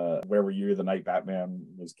storyline. The Where Were You the Night Batman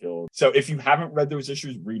was killed. So if you haven't read those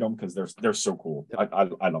issues, read them because they're so cool. I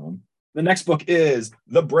love them. The next book is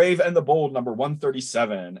The Brave and the Bold, number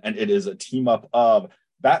 137, and it is a team up of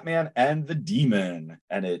Batman and the Demon,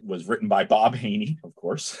 and it was written by Bob Haney, of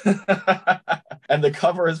course. And the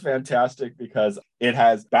cover is fantastic because it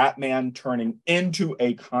has Batman turning into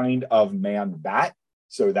a kind of man-bat.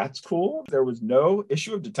 So that's cool. There was no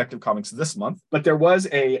issue of Detective Comics this month, but there was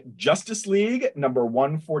a Justice League number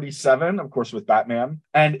 147, of course, with Batman.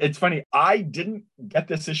 And it's funny, I didn't get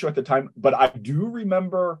this issue at the time, but I do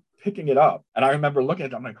remember picking it up. And I remember looking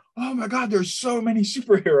at it, I'm like, oh my God, there's so many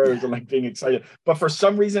superheroes, and like being excited. But for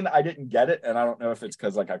some reason, I didn't get it. And I don't know if it's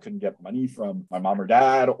because like I couldn't get money from my mom or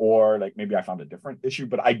dad, or like maybe I found a different issue.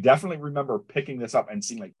 But I definitely remember picking this up and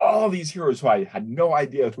seeing like all these heroes who I had no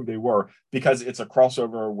idea who they were, because it's a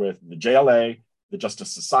crossover with the JLA, the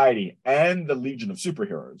Justice Society, and the Legion of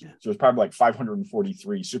Superheroes. So it's probably like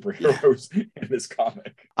 543 superheroes in this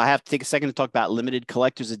comic. I have to take a second to talk about limited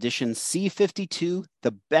collector's edition C52,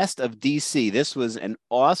 The Best of DC. This was an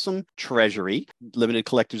awesome treasury, limited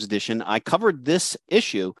collector's edition. I covered this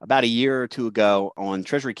issue about a year or two ago on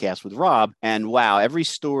Treasury Cast with Rob, and wow, every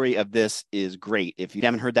story of this is great. If you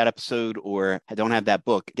haven't heard that episode or don't have that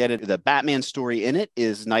book, get it. The Batman story in it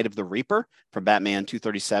is Night of the Reaper from Batman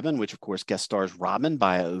 237, which of course guest stars Robin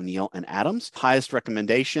by O'Neill and Adams. Highest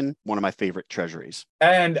recommendation, one of my favorite treasuries.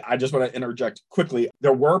 And I just want to interject quickly.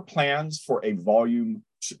 There were plans for a volume.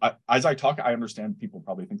 As I talk, I understand people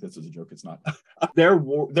probably think this is a joke. It's not. There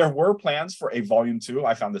were plans for a volume 2.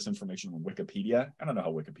 I found this information on Wikipedia. I don't know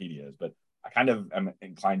how Wikipedia is, but I kind of am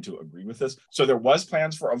inclined to agree with this. So there was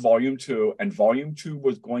plans for a volume 2, and volume 2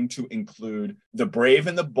 was going to include The Brave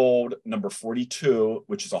and the Bold, number 42,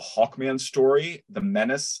 which is a Hawkman story, The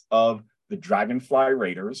Menace of the Dragonfly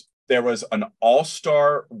Raiders. There was an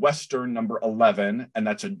all-star Western number 11, and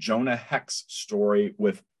that's a Jonah Hex story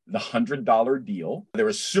with the $100 Deal. There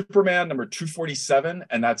was Superman number 247,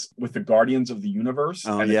 and that's with the Guardians of the Universe.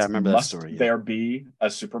 Oh, and yeah, I remember that story. Yeah. There be a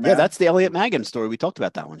Superman. Yeah, that's the Elliot Maggin story. We talked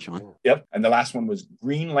about that one, Sean. Yep. And the last one was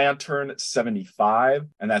Green Lantern 75,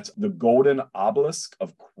 and that's the Golden Obelisk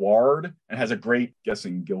of Quard, and has a great,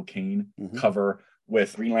 guessing Gil Kane cover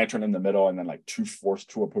with Green Lantern in the middle, and then like two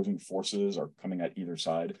opposing forces are coming at either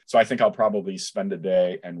side. So I think I'll probably spend a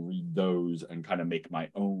day and read those and kind of make my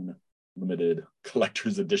own limited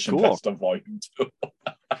collector's edition best of volume 2.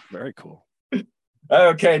 Very cool.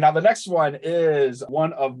 Okay, now the next one is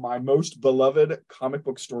one of my most beloved comic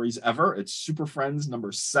book stories ever. It's Super Friends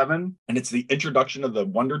number 7, and it's the introduction of the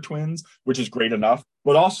Wonder Twins, which is great enough.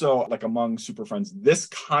 But also, like among Super Friends, this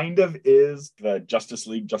kind of is the Justice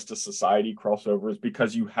League, Justice Society crossovers,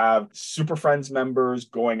 because you have Super Friends members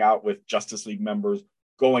going out with Justice League members,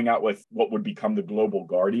 going out with what would become the Global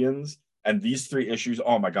Guardians. And these 3 issues,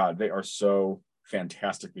 oh my God, they are so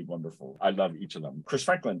fantastically wonderful. I love each of them. Chris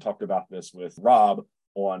Franklin talked about this with Rob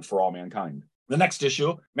on For All Mankind. The next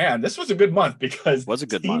issue, man, this was a good month because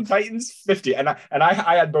Teen Titans 50. And I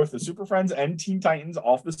had both the Super Friends and Teen Titans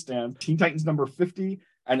off the stand. Teen Titans number 50,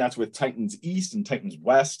 and that's with Titans East and Titans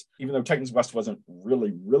West. Even though Titans West wasn't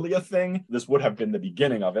really a thing, this would have been the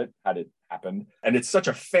beginning of it had it happened. And it's such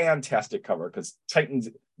a fantastic cover because Titans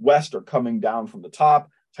West are coming down from the top,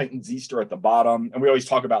 Titans East are at the bottom. And we always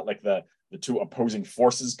talk about like the 2 opposing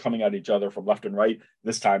forces coming at each other from left and right.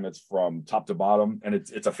 This time it's from top to bottom, and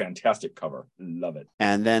it's a fantastic cover. Love it.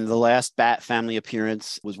 And then the last Bat family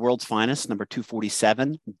appearance was World's Finest, number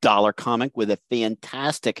 247, dollar comic with a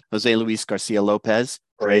fantastic Jose Luis Garcia Lopez.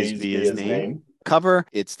 Praise be his name. Cover.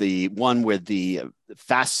 It's the one with the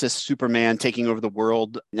fastest Superman taking over the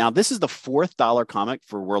world. Now, this is the 4th dollar comic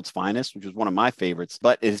for World's Finest, which is one of my favorites,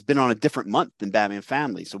 but it has been on a different month than Batman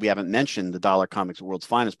Family. So we haven't mentioned the dollar comics of World's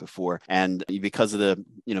Finest before. And because of the,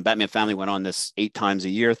 Batman Family went on this 8 times a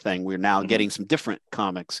year thing, we're now getting some different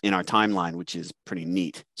comics in our timeline, which is pretty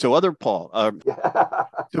neat. So Paul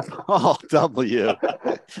W.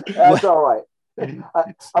 That's all right.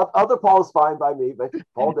 Other Paul is fine by me, but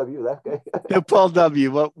Paul W. That's okay. So Paul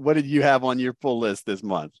W. What did you have on your pull list this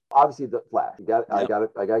month? Obviously, the Flash. I Yep.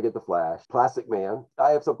 got to get the Flash. Plastic Man.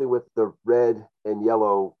 I have something with the red and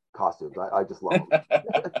yellow costumes. I just love them.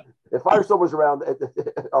 If Firestorm was around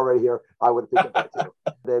already here, I would have picked up that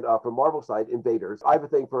too. Then from Marvel side, Invaders. I have a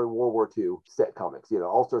thing for World War II set comics.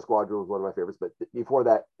 All-Star Squadron was one of my favorites, but before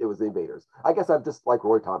that, it was the Invaders. I guess I'm just like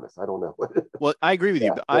Roy Thomas. I don't know. Well, I agree with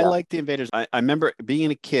you, but I like the Invaders. I remember being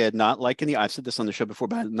a kid, not liking I've said this on the show before,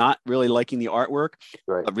 but not really liking the artwork,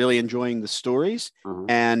 Right. really enjoying the stories. Mhm.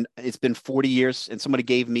 And it's been 40 years, and somebody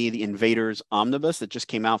gave me the Invaders Omnibus that just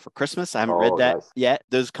came out for Christmas. I haven't read that nice. yet.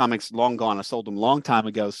 Those comics long gone. I sold them a long time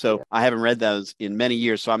ago, so I haven't read those in many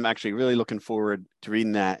years. So I'm actually really looking forward to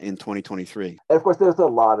reading that in 2023. And of course, there's a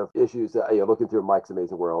lot of issues looking through Mike's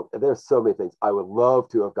Amazing World. And there's so many things I would love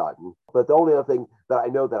to have gotten. But the only other thing that I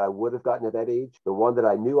know that I would have gotten at that age, the one that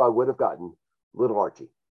I knew I would have gotten, Little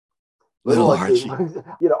Archie. Little Archie.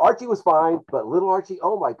 Archie was fine, but Little Archie,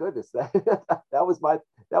 oh my goodness, that was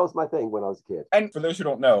my thing when I was a kid. And for those who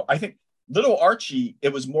don't know, I think Little Archie,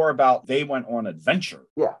 it was more about they went on adventure.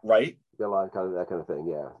 Yeah. Right? A lot of that kind of thing.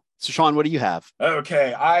 Yeah. So Sean, what do you have?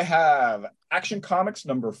 Okay, I have Action Comics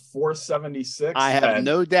number 476. I have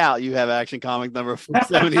no doubt you have Action Comic number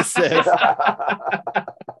 476.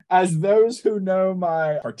 As those who know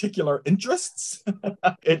my particular interests,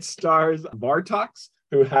 it stars Bartox,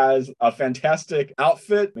 who has a fantastic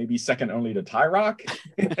outfit, maybe second only to Tyrock.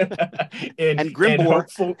 And Grimbor.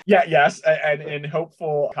 And in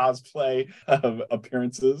hopeful cosplay of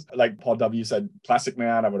appearances. Like Paul W. said, Plastic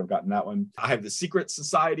Man, I would have gotten that one. I have the Secret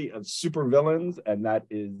Society of Supervillains, and that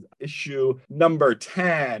is issue number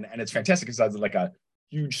 10. And it's fantastic because it has like a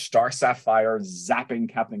huge Star Sapphire zapping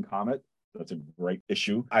Captain Comet. That's a great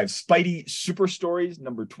issue. I have Spidey Super Stories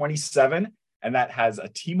number 27. And that has a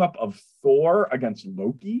team up of Thor against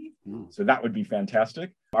Loki. So that would be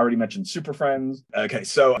fantastic. I already mentioned Super Friends. Okay,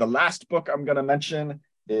 so the last book I'm going to mention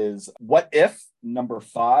is What If, number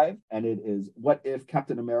 5. And it is What If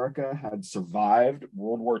Captain America Had Survived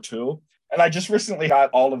World War II. And I just recently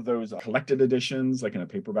got all of those collected editions, like in a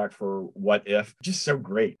paperback for What If. Just so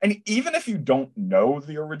great. And even if you don't know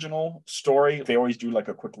the original story, they always do like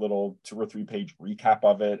a quick little 2 or 3 page recap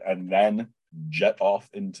of it and then jet off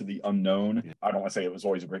into the unknown. I don't want to say it was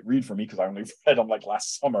always a great read for me because I only read them like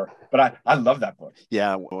last summer, but I love that book.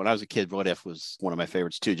 Yeah, when I was a kid, What If was one of my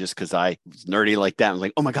favorites too, just because I was nerdy like that. I was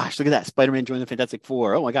like, oh my gosh, look at that. Spider-Man joined the Fantastic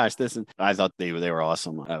Four. Oh my gosh, this. And I thought they were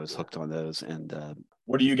awesome. I was hooked on those. And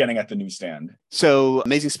what are you getting at the newsstand? So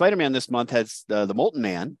Amazing Spider-Man this month has the Molten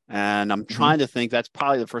Man, and I'm trying to think that's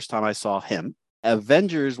probably the first time I saw him.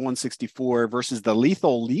 Avengers 164 versus the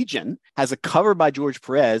Lethal Legion has a cover by George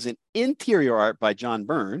Perez and interior art by John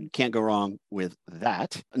Byrne. Can't go wrong with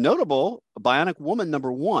that. Notable, Bionic Woman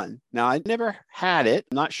number 1. Now, I never had it.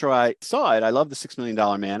 I'm not sure I saw it. I love the $6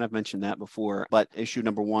 Million Man. I've mentioned that before, but issue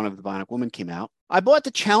number 1 of the Bionic Woman came out. I bought the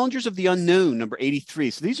Challengers of the Unknown number 83.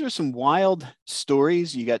 So these are some wild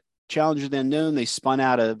stories. You got Challengers of the Unknown. They spun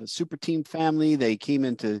out of a super team family. They came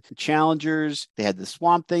into the Challengers. They had the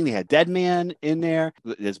Swamp Thing. They had Deadman in there.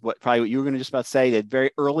 That's probably what you were going to just about say. They had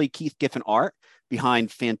very early Keith Giffen art behind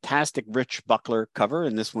fantastic Rich Buckler cover,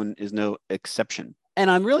 and this one is no exception. And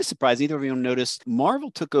I'm really surprised neither of you noticed Marvel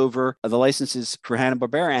took over the licenses for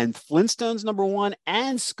Hanna-Barbera, and Flintstones number 1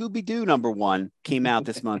 and Scooby-Doo number 1 came out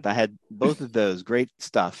this month. I had both of those. Great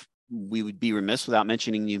stuff. We would be remiss without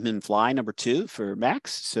mentioning Human Fly number 2 for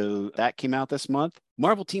Max. So that came out this month.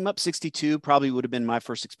 Marvel Team Up 62 probably would have been my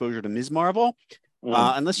first exposure to Ms. Marvel.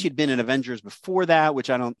 Unless she'd been in Avengers before that, which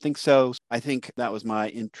I don't think so. I think that was my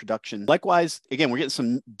introduction. Likewise, again, we're getting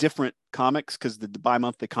some different comics because the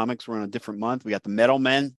bi-monthly comics were on a different month. We got the Metal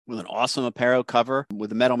Men with an awesome Aparo cover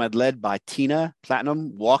with the Metal Men led by Tina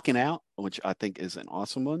Platinum walking out, which I think is an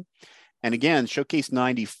awesome one. And again, Showcase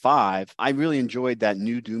 95, I really enjoyed that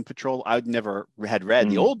new Doom Patrol. I never had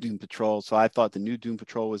read the old Doom Patrol, so I thought the new Doom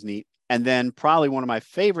Patrol was neat. And then probably one of my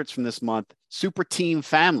favorites from this month, Super Team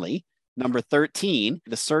Family, number 13,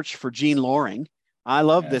 The Search for Jean Loring. I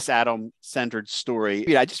love this Atom-centered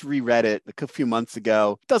story. I just reread it a few months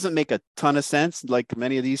ago. It doesn't make a ton of sense, like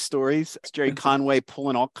many of these stories. It's Jerry Conway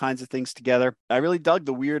pulling all kinds of things together. I really dug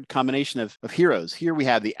the weird combination of heroes. Here we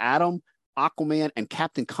have the Atom, Aquaman, and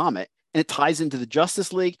Captain Comet. And it ties into the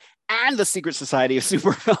Justice League and the Secret Society of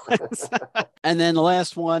Supervillains. And then the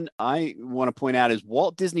last one I want to point out is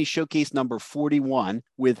Walt Disney Showcase number 41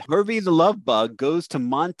 with Herbie the Love Bug Goes to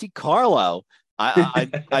Monte Carlo.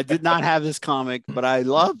 I did not have this comic, but I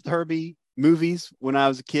loved Herbie movies when I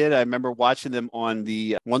was a kid. I remember watching them on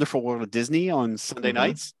the Wonderful World of Disney on Sunday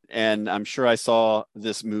nights, and I'm sure I saw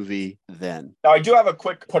this movie then. Now, I do have a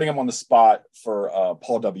quick putting him on the spot for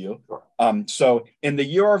Paul W. So in the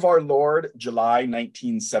year of our Lord, July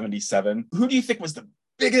 1977, who do you think was the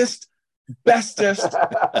biggest, bestest,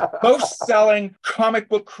 most selling comic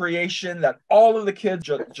book creation that all of the kids,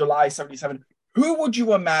 July 77, who would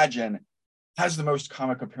you imagine has the most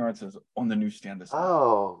comic appearances on the newsstand this month?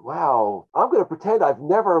 Oh, wow. I'm going to pretend I've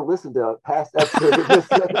never listened to a past episode of this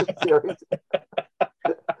series.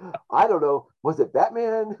 I don't know. Was it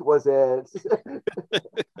Batman? Was it?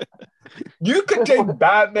 You could take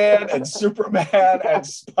Batman and Superman and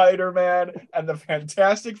Spider-Man and the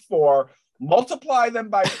Fantastic Four, multiply them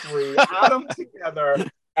by 3, add them together,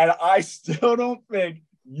 and I still don't think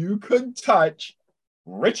you could touch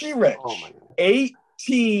Richie Rich.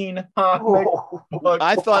 18 comic books.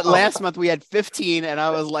 I thought last month we had 15, and I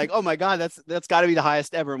was like, oh my God, that's got to be the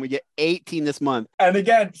highest ever. And we get 18 this month. And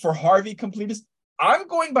again, for Harvey Completists, I'm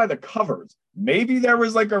going by the covers. Maybe there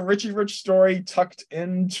was like a Richie Rich story tucked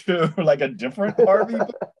into like a different Harvey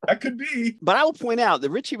book. That could be. But I will point out that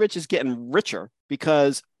Richie Rich is getting richer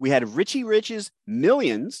because we had Richie Rich's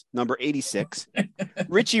Millions, number 86,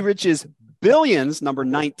 Richie Rich's Billions, number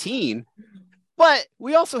 19, but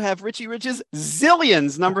we also have Richie Rich's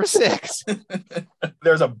Zillions, number 6.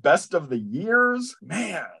 There's a best of the years.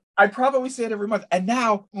 Man, I probably say it every month. And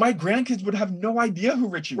now my grandkids would have no idea who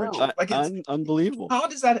Richie Rich is. Like, it's unbelievable. How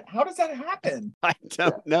does that happen? I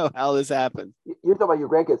don't know how this happened. You're talking about your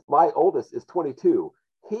grandkids. My oldest is 22.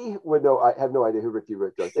 He would know. I have no idea who Richie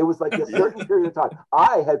Rich was. It was like a certain period of time.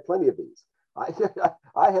 I had plenty of these.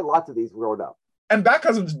 I had lots of these growing up. And Bat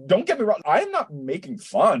Cousins, don't get me wrong, I am not making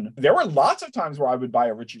fun. There were lots of times where I would buy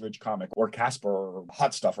a Richie Rich comic or Casper or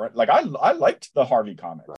Hot Stuff, right? Like I liked the Harvey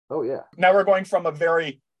comic. Oh, yeah. Now we're going from a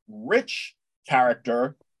very rich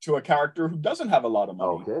character to a character who doesn't have a lot of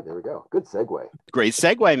money. Okay, there we go. Good segue. Great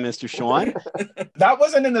segue, Mr. Sean. That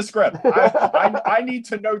wasn't in the script. I need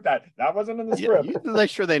to note that. That wasn't in the script. You make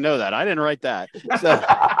sure they know that. I didn't write that. So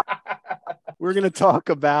we're going to talk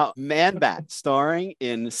about Man-Bat, starring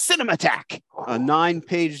in Cinemattack, a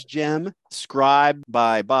 9-page gem scribed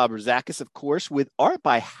by Bob Rozakis, of course, with art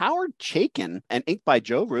by Howard Chaykin and ink by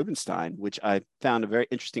Joe Rubenstein, which I found a very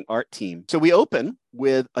interesting art team. So we open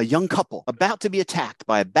with a young couple about to be attacked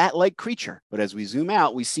by a bat-like creature. But as we zoom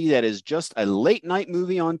out, we see that is just a late-night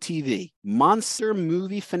movie on TV. Monster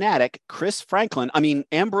movie fanatic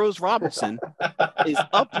Ambrose Robertson, is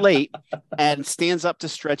up late and stands up to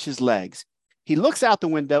stretch his legs. He looks out the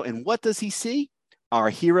window, and what does he see?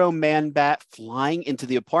 Our hero Man-Bat flying into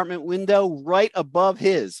the apartment window right above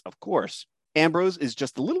his, of course. Ambrose is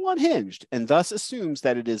just a little unhinged and thus assumes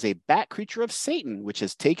that it is a bat creature of Satan which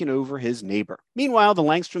has taken over his neighbor. Meanwhile, the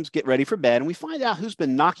Langstroms get ready for bed, and we find out who's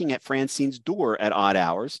been knocking at Francine's door at odd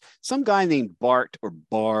hours. Some guy named Bart or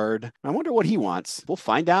Bard. I wonder what he wants. We'll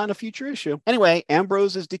find out in a future issue. Anyway,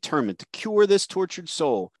 Ambrose is determined to cure this tortured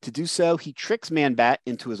soul. To do so, he tricks Man-Bat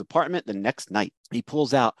into his apartment the next night. He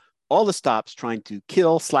pulls out all the stops trying to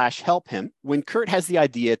kill/help him when Kurt has the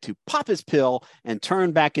idea to pop his pill and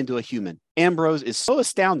turn back into a human. Ambrose is so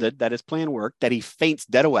astounded that his plan worked that he faints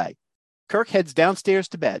dead away. Kirk heads downstairs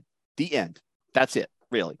to bed. The end. That's it,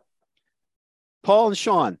 really. Paul and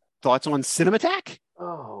Sean, thoughts on Cinemattack?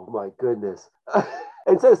 Oh, my goodness.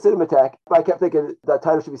 Instead of Cinemattack, I kept thinking that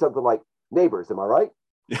title should be something like Neighbors. Am I right?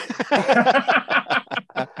 It's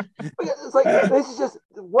like, this is just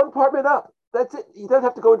one apartment up. That's it. He doesn't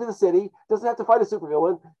have to go into the city. Doesn't have to fight a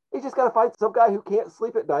supervillain. He just got to find some guy who can't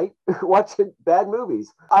sleep at night watching bad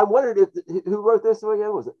movies. I wondered who wrote this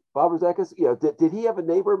again. Was it Bob Rozakis? Did he have a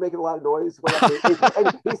neighbor making a lot of noise?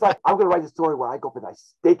 And he's like, I'm going to write a story where I go up and I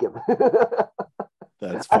stake him.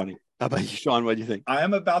 That's funny. How about you, Sean? What do you think? I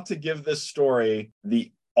am about to give this story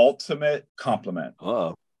the ultimate compliment.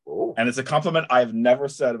 Oh. And it's a compliment I've never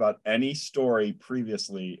said about any story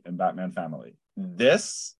previously in Batman Family.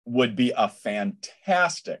 This would be a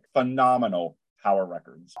fantastic, phenomenal Power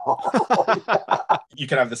Records. You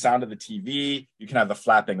can have the sound of the TV. You can have the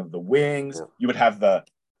flapping of the wings. Yeah. You would have the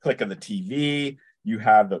click of the TV. You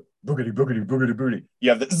have the boogity, boogity, boogity, boogity. You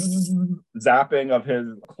have the zapping of his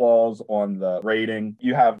claws on the rating.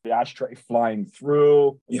 You have the ashtray flying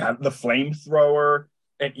through. You have the flamethrower.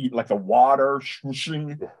 And eat like the water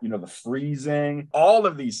swooshing, the freezing, all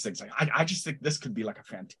of these things. I just think this could be like a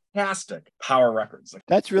fantastic Power Records.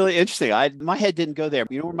 That's really interesting. My head didn't go there.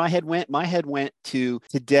 You know where my head went? My head went to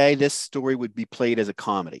today. This story would be played as a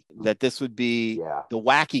comedy. That this would be the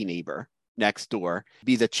wacky neighbor. next door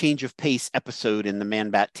be the change of pace episode in the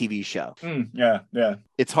Man-Bat TV show. Yeah.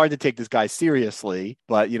 It's hard to take this guy seriously,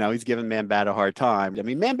 but he's giving Man-Bat a hard time. I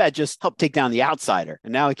mean, Man-Bat just helped take down the outsider,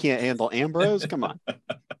 and now he can't handle Ambrose. Come on.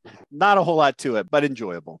 Not a whole lot to it, but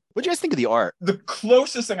enjoyable. What do you guys think of the art? The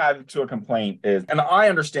closest thing I have to a complaint is, and I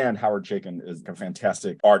understand Howard Chaykin is a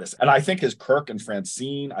fantastic artist, and I think his Kirk and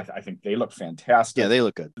Francine, I think they look fantastic. Yeah, they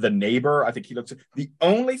look good. The neighbor, I think he looks. The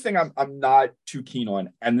only thing I'm not too keen on,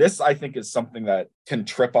 and this I think is something that can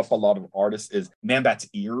trip up a lot of artists, is Man-Bat's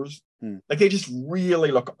ears. Like they just really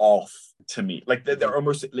look off to me. Like they're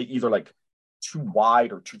almost either like too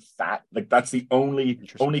wide or too fat. Like that's the only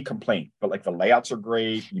complaint. But like the layouts are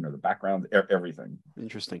great, the background, everything.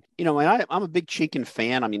 Interesting. And I'm a big Chaykin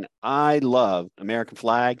fan. I mean, I love American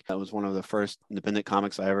Flag. That was one of the first independent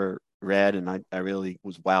comics I ever read, and I really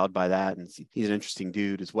was wowed by that. And he's an interesting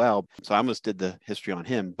dude as well. So I almost did the history on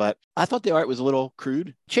him, but I thought the art was a little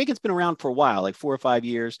crude. Chaykin's been around for a while, like 4 or 5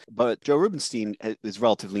 years, but Joe Rubinstein is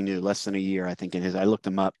relatively new, less than a year, I think, in his. I looked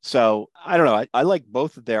him up. So I don't know. I like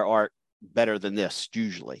both of their art better than this,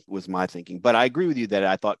 usually, was my thinking. But I agree with you that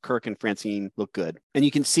I thought Kirk and Francine look good. And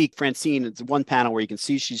you can see Francine, it's one panel where you can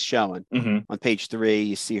see she's showing. On page 3,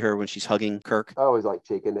 you see her when she's hugging Kirk. I always like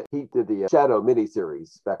Chaykin. He did the Shadow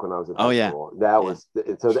miniseries back when I was in high school. That was,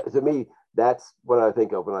 so to me, that's what I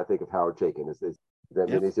think of when I think of Howard Chaykin, is that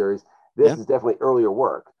miniseries. This is definitely earlier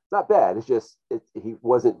work. It's not bad. It's just he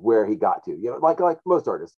wasn't where he got to. Like most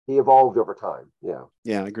artists, he evolved over time. Yeah,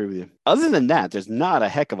 I agree with you. Other than that, there's not a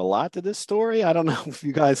heck of a lot to this story. I don't know if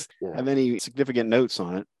you guys have any significant notes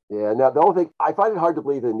on it. Yeah. Now the only thing I find it hard to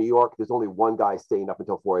believe in New York, there's only one guy staying up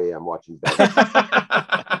until 4 a.m. watching that.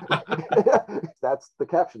 That's the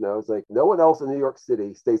caption, though. It's like no one else in New York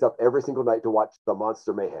City stays up every single night to watch the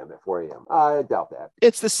Monster Mayhem at 4 a.m. I doubt that.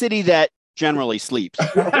 It's the city that generally sleeps.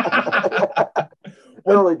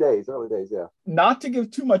 Early days, yeah. Not to give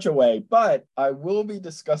too much away, but I will be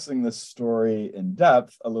discussing this story in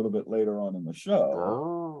depth a little bit later on in the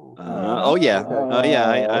show. I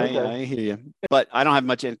hear you. But I don't have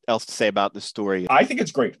much else to say about the story. I think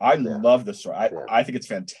it's great. I love the story. I think it's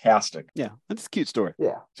fantastic. Yeah, that's a cute story.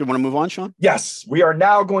 Yeah. So you want to move on, Sean? Yes, we are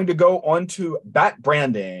now going to go on to Bat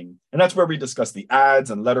branding. And that's where we discuss the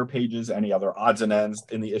ads and letter pages, any other odds and ends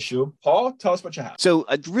in the issue. Paul, tell us what you have. So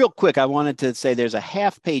real quick, I wanted to say there's a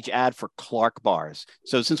half-page ad for Clark bars.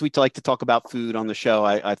 So since we like to talk about food on the show,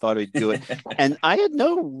 I thought we'd do it. And I had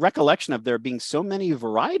no recollection of there being so many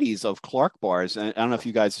varieties of Clark bars. And I don't know if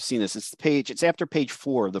you guys have seen this. It's after page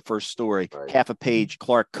 4 of the first story. Right. Half a page,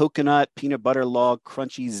 Clark coconut, peanut butter log,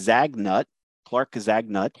 crunchy Zagnut, Clark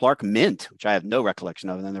Zagnut, Clark Mint, which I have no recollection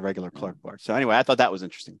of, and then the regular Clark bar. So anyway, I thought that was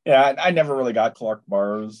interesting. Yeah, I never really got Clark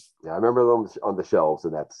bars. Yeah, I remember them on the shelves,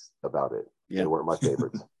 and that's about it. Yeah. They weren't my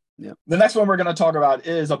favorites. Yeah. The next one we're going to talk about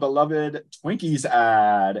is a beloved Twinkies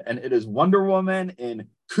ad, and it is Wonder Woman in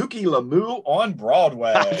Kooky Lamoo on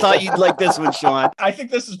Broadway. I thought you'd like this one, Sean. I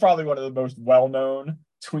think this is probably one of the most well-known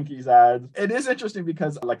Twinkies ads. It is interesting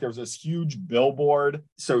because there's this huge billboard.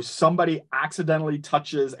 So somebody accidentally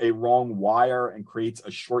touches a wrong wire and creates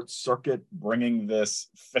a short circuit, bringing this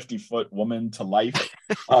 50-foot woman to life.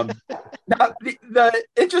 Now, the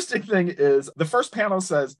interesting thing is the first panel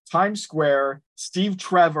says Times Square, Steve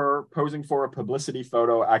Trevor posing for a publicity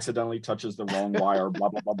photo accidentally touches the wrong wire, blah,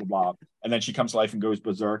 blah, blah, blah, blah. And then she comes to life and goes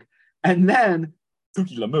berserk. And then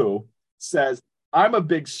Kooky Lamoo says, I'm a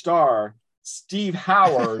big star. Steve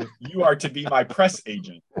Howard, you are to be my press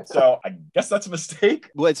agent. So I guess that's a mistake.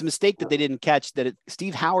 Well, it's a mistake that they didn't catch that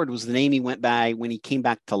Steve Howard was the name he went by when he came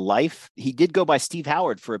back to life. He did go by Steve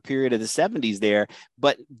Howard for a period of the 70s there,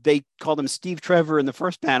 but they called him Steve Trevor in the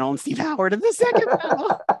first panel and Steve Howard in the second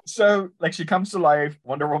panel. So she comes to life.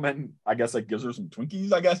 Wonder Woman, I guess, gives her some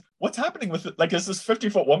Twinkies, I guess. What's happening with it? Is this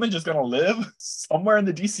 50-foot woman just going to live somewhere in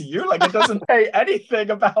the DCU? It doesn't say anything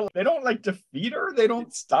about, they don't defeat her. They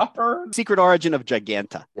don't stop her. Secret origin of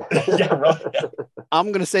Giganta. Yeah, really. Yeah. I'm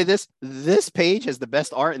going to say this page has the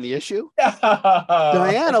best art in the issue. Yeah.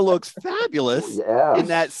 Diana looks fabulous in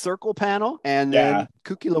that circle panel. And then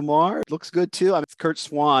Kooky Lamar looks good too. It's Kurt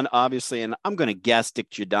Swan, obviously. And I'm going to guess Dick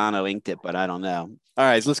Giordano inked it, but I don't know. All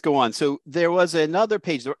right, so let's go on. So there was another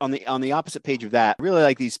page on the opposite page of that. I really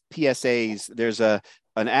like these PSAs. There's an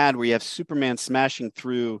ad where you have Superman smashing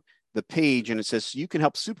through the page and it says, you can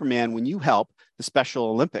help Superman when you help the Special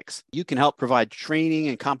Olympics. You can help provide training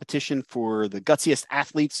and competition for the gutsiest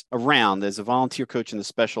athletes around as a volunteer coach in the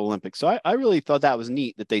Special Olympics. So I really thought that was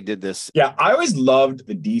neat that they did this. Yeah, I always loved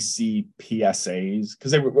the DC PSAs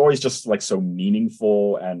because they were always just like so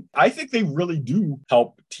meaningful. And I think they really do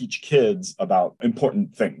help teach kids about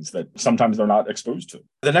important things that sometimes they're not exposed to.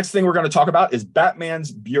 The next thing we're going to talk about is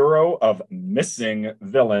Batman's Bureau of Missing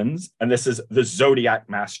Villains. And this is the Zodiac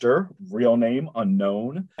Master, real name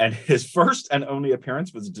unknown. And his first and only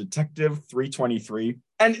appearance was Detective 323.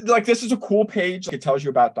 And like, this is a cool page. It tells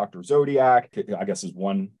you about Dr. Zodiac, I guess is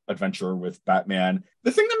one adventure with Batman.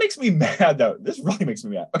 The thing that makes me mad, though, this really makes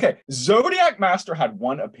me mad. Okay, Zodiac Master had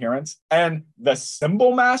one appearance, and the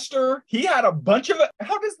Symbol Master, he had a bunch of.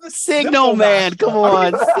 How does the Signal Man? Come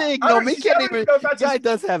on, Signal Man. The guy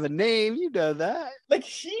does have a name. You know that. Like,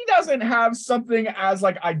 he doesn't have something as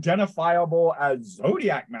like identifiable as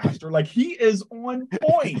Zodiac Master. Like, he is on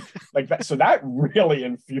point. Like that. So that really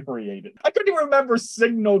infuriated. I couldn't even remember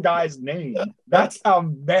Signal Guy's name. That's how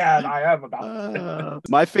mad I am about it.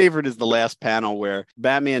 My favorite is the last panel where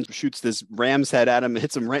Batman shoots this ram's head at him,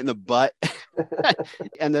 hits him right in the butt.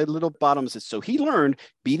 And the little bottom says, so he learned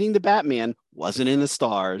beating the Batman wasn't in the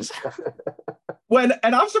stars. And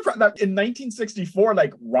I'm surprised that in 1964,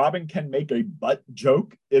 like, Robin can make a butt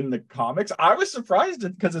joke in the comics. I was surprised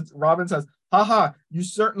because Robin says, haha, you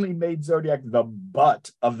certainly made Zodiac the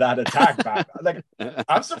butt of that attack back. Like,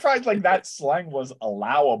 I'm surprised like that slang was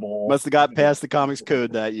allowable. Must have got past the comics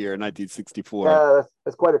code that year in 1964.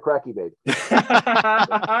 That's quite a crack he made.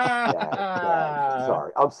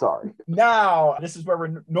 I'm sorry. Now, this is where we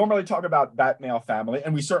normally talk about Batmail Family,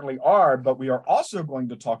 and we certainly are, but we are also going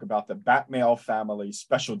to talk about the Batmail Family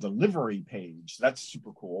special delivery page. That's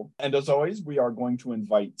super cool. And as always, we are going to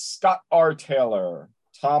invite Scott R. Taylor,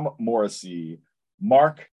 Tom Morrissey,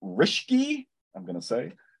 Mark Rishke, I'm going to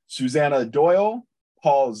say, Susanna Doyle,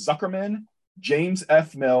 Paul Zuckerman, James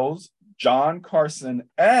F. Mills, John Carson,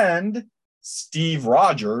 and Steve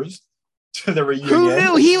Rogers to the reunion. Who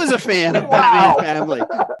knew he was a fan of Batman Family?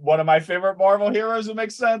 One of my favorite Marvel heroes, it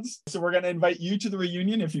makes sense. So we're going to invite you to the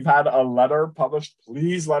reunion. If you've had a letter published,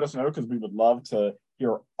 please let us know because we would love to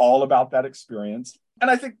hear all about that experience. And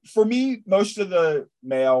I think for me, most of the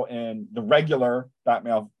mail in the regular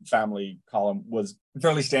Batmail Family column was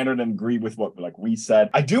fairly standard and agree with what like we said.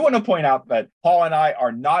 I do want to point out that Paul and I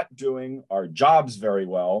are not doing our jobs very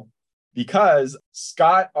well because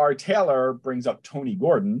Scott R. Taylor brings up Tony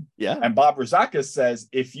Gordon. Yeah. And Bob Rozakis says,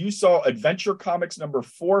 if you saw Adventure Comics number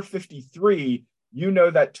 453, you know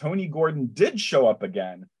that Tony Gordon did show up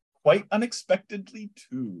again, quite unexpectedly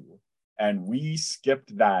too. And we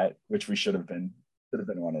skipped that, which we should have been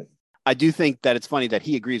on it. I do think that it's funny that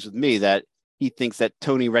he agrees with me that he thinks that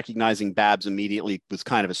Tony recognizing Babs immediately was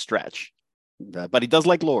kind of a stretch. But he does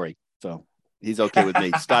like Laurie, so he's okay with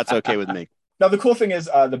me. Scott's okay with me. Now, the cool thing is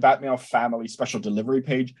the Batmail Family special delivery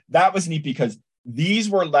page. That was neat because these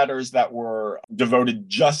were letters that were devoted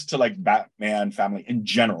just to like Batman Family in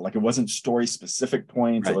general. Like, it wasn't story specific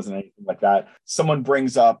points. Right. It wasn't anything like that. Someone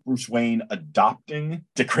brings up Bruce Wayne adopting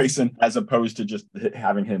Dick Grayson as opposed to just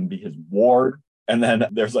having him be his ward. And then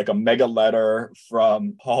there's like a mega letter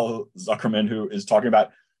from Paul Zuckerman who is talking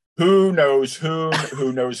about who knows who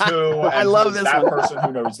knows who. And I love this that one. person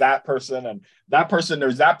who knows that person, and that person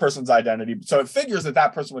knows that person's identity. So it figures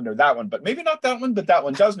that person would know that one, but maybe not that one, but that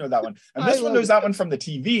one does know that one. And this one knows that one from the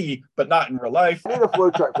TV, but not in real life. I need a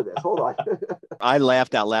flow chart for this. Hold on. I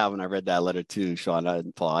laughed out loud when I read that letter too, Sean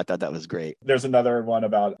and Paul. I thought that was great. There's another one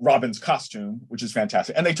about Robin's costume, which is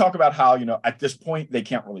fantastic. And they talk about how, at this point, they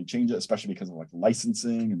can't really change it, especially because of like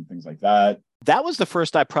licensing and things like that. That was the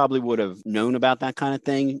first I probably would have known about that kind of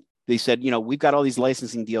thing. They said, we've got all these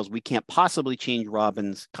licensing deals. We can't possibly change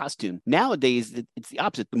Robin's costume. Nowadays, it's the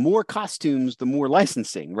opposite. The more costumes, the more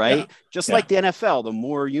licensing, right? Yeah. Just like the NFL, the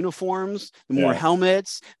more uniforms, the more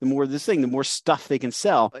helmets, the more this thing, the more stuff they can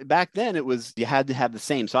sell. Back then, it was you had to have the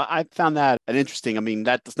same. So I found that an interesting. I mean,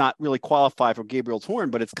 that does not really qualify for Gabriel's horn,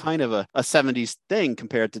 but it's kind of a 70s thing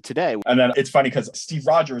compared to today. And then it's funny because Steve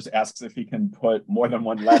Rogers asks if he can put more than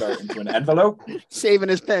one letter into an envelope. Saving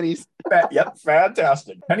his pennies. Yep,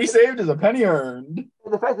 fantastic. Penny saved is a penny earned.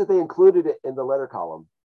 And the fact that they included it in the letter column,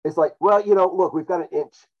 it's like, well, look, we've got an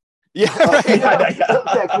inch. Yeah, right. We got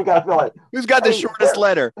to fill it. Who's got the shortest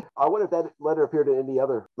letter? I wonder if that letter appeared in any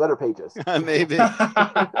other letter pages. Maybe.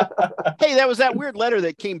 Hey, that was that weird letter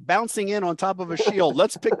that came bouncing in on top of a shield.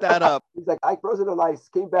 Let's pick that up. He's like, I frozen on ice,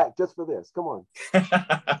 came back just for this. Come on.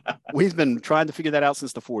 We've been trying to figure that out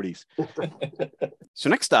since the 40s. So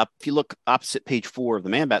next up, if you look opposite page 4 of the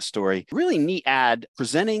Man Bat story, really neat ad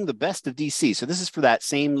presenting the best of DC. So this is for that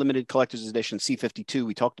same limited collector's edition C52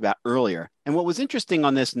 we talked about earlier. And what was interesting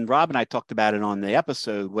on this, and Rob and I talked about it on the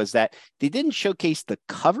episode, was that they didn't showcase the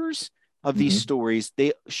covers of these stories.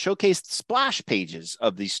 They showcased splash pages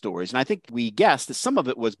of these stories. And I think we guessed that some of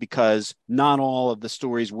it was because not all of the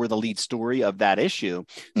stories were the lead story of that issue.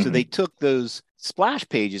 So they took those splash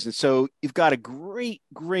pages. And so you've got a great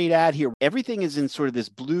ad here. Everything is in sort of this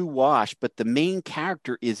blue wash, but the main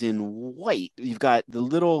character is in white. You've got the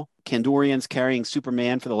little Kandorians carrying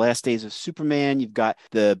Superman for the last days of Superman. You've got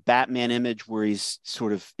the Batman image where he's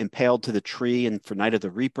sort of impaled to the tree and for Night of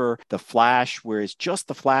the Reaper. The Flash, where it's just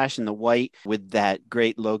the Flash in the white with that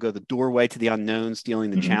great logo, the doorway to the unknown, stealing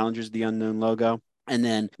the Challengers of the Unknown logo. And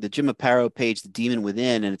then the Jim Aparo page, The Demon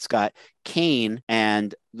Within, and it's got Kane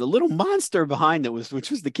and the little monster behind it, which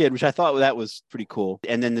was the kid, which I thought that was pretty cool.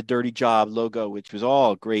 And then the Dirty Job logo, which was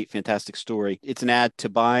all great, fantastic story. It's an ad to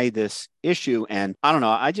buy this issue. And I don't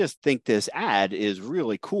know, I just think this ad is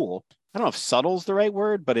really cool. I don't know if subtle is the right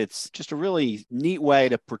word, but it's just a really neat way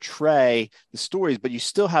to portray the stories, but you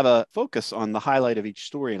still have a focus on the highlight of each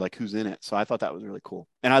story, like who's in it. So I thought that was really cool.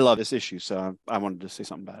 And I love this issue, so I wanted to say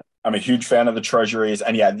something about it. I'm a huge fan of the Treasuries.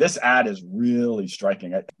 And yeah, this ad is really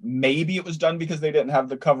striking. Maybe it was done because they didn't have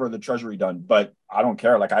the cover of the Treasury done, but I don't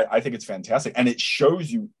care. Like, I think it's fantastic. And it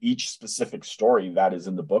shows you each specific story that is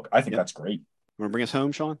in the book. I think that's great. You want to bring us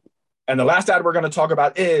home, Sean? And the last ad we're going to talk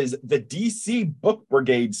about is the DC Book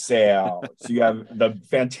Brigade sale. So you have the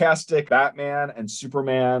fantastic Batman and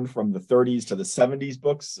Superman from the 30s to the 70s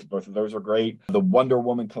books. Both of those are great. The Wonder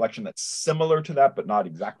Woman collection that's similar to that, but not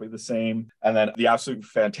exactly the same. And then the absolute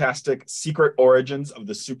fantastic Secret Origins of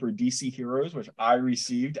the Super DC Heroes, which I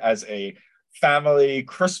received as a family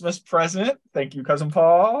Christmas present. Thank you, Cousin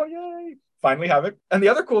Paul. Yay. Finally have it. And the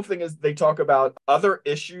other cool thing is they talk about other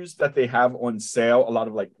issues that they have on sale, a lot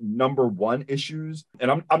of like #1 issues. And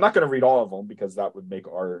I'm not going to read all of them because that would make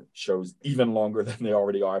our shows even longer than they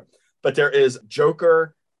already are. But there is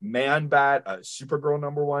Joker, Man Bat, Supergirl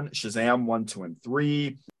 #1, Shazam 1, 2, and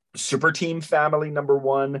 3, Super Team Family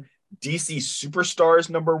 #1, DC Superstars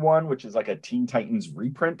 #1, which is like a Teen Titans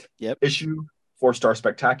reprint issue. 4-Star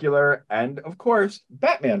Spectacular, and of course,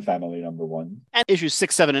 Batman Family #1. And issues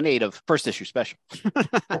 6, 7, and 8 of first issue special.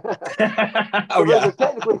 Oh, yeah. They're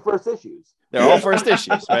technically first issues. They're all first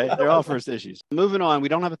issues, right? They're all first issues. Moving on, we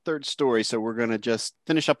don't have a third story, so we're going to just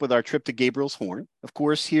finish up with our trip to Gabriel's Horn. Of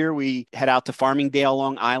course, here we head out to Farmingdale,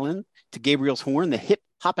 Long Island, to Gabriel's Horn, the hip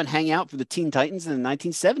hop and hangout for the Teen Titans in the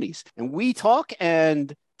 1970s. And we talk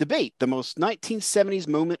and debate the most 1970s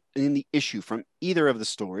moment in the issue from either of the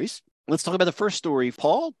stories. Let's talk about the first story.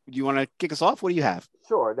 Paul, do you want to kick us off? What do you have?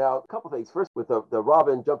 Sure. Now, a couple things. First, with the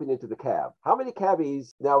Robin jumping into the cab. How many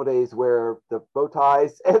cabbies nowadays wear the bow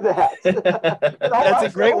ties and the hats? That's a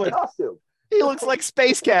great one. Costume. He looks like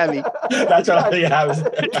Space Cabbie. That's all he has.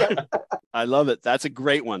 I love it. That's a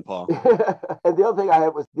great one, Paul. And the other thing I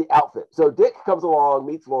had was the outfit. So Dick comes along,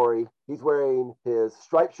 meets Lori. He's wearing his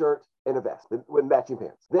striped shirt and a vest with matching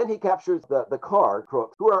pants. Then he captures the car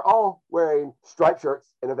crooks who are all wearing striped shirts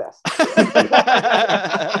and a vest.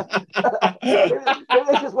 Maybe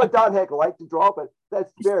that's just what Don Heck liked to draw, but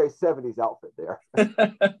that's very 70s outfit there.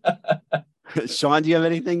 Sean, do you have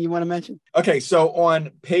anything you want to mention? Okay, so on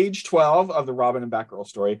page 12 of the Robin and Batgirl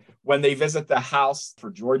story, when they visit the house for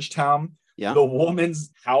Georgetown, the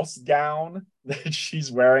woman's house gown that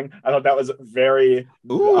she's wearing, I thought that was very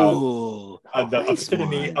the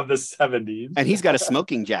epitome of the 70s. And he's got a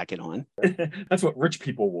smoking jacket on. That's what rich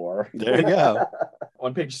people wore. There you go.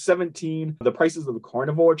 On page 17, the prices of the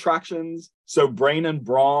carnival attractions. So Brain and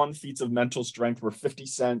Brawn, feats of mental strength, were 50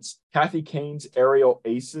 cents. Kathy Kane's aerial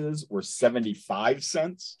aces were 75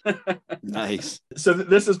 cents. Nice. So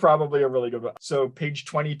this is probably a really good one. So page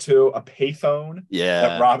 22, a payphone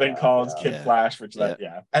that Robin calls Kid Flash, which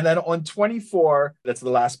And then on 24, that's the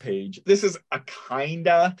last page. This is a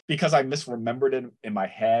kinda, because I misremembered it in my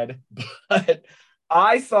head, but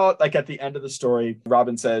I thought, like, at the end of the story,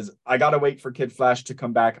 Robin says, I gotta wait for Kid Flash to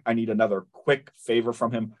come back. I need another quick favor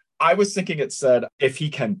from him. I was thinking it said, if he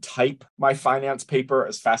can type my finance paper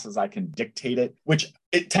as fast as I can dictate it, which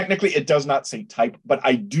technically it does not say type, but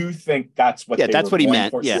I do think that's what that's what he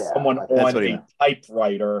meant. For, someone on a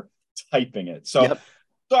typewriter typing it. So,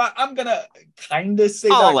 so I'm going to kind of say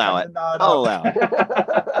I'll allow it.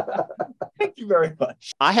 Thank you very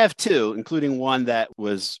much. I have two, including one that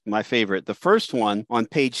was my favorite. The first one on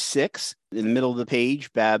page 6, in the middle of the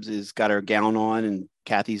page, Babs has got her gown on and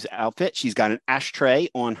Kathy's outfit. She's got an ashtray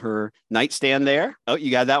on her nightstand there. Oh,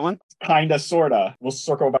 you got that one? Kinda, sorta. We'll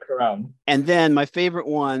circle back around. And then my favorite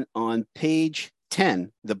one on page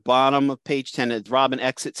 10, the bottom of page 10, as Robin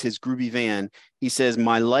exits his groovy van, he says,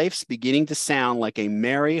 "My life's beginning to sound like a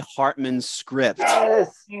Mary Hartman script."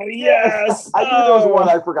 Yes. Oh, yes. I knew there was one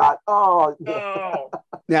I forgot. Oh, Oh.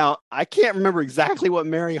 Now, I can't remember exactly what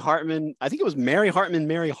Mary Hartman, I think it was Mary Hartman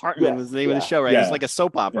Yeah, was the name of the yeah, show, right? It was yeah. like a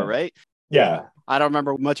soap opera, Yeah. right? Yeah, I don't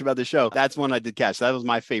remember much about the show. That's one I did catch. That was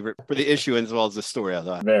my favorite for the issue as well as the story, I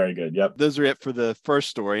thought. very good. Yep. Those are it for the first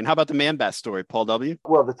story. And how about the Man Bat story, Paul W.?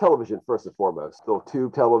 Well, the television first and foremost. So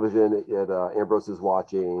tube television that Ambrose is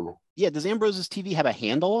watching. Yeah, does Ambrose's TV have a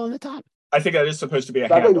handle on the top? I think that is supposed to be a I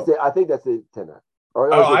think, handle. I think that's the antenna.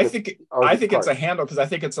 Or Oh, is it I think it's a cart? handle because I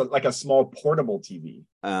think it's like a small portable TV.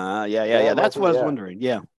 Yeah. That's what I was yeah. wondering.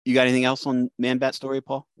 Yeah. You got anything else on Man Bat story,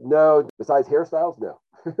 Paul? No, besides hairstyles, no.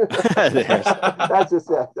 There's- How that's just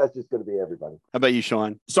going to be everybody. about you,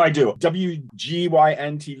 Sean? So I do.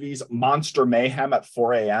 WGYN TV's Monster Mayhem at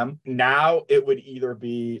 4 a.m. Now it would either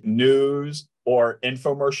be news or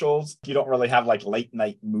infomercials. You don't really have like late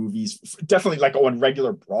night movies, definitely like on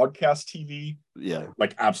regular broadcast TV. Yeah.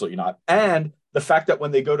 Like absolutely not. And the fact that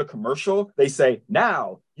when they go to commercial, they say,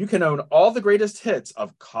 now you can own all the greatest hits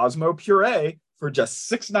of Cosmo Puree for just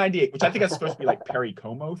 $6.98, which I think is supposed to be like Perry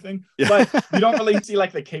Como thing. Yeah. But you don't really see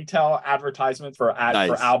like the KTEL advertisements for Nice.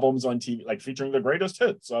 for albums on TV, like featuring the greatest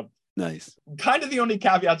hits. So Nice. kind of the only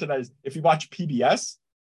caveat to that is if you watch PBS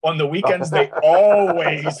on the weekends, they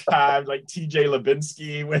always have like TJ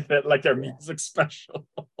Levinsky with it, like their music special.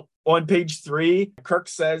 On page 3, Kirk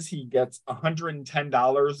says he gets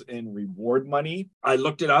 $110 in reward money. I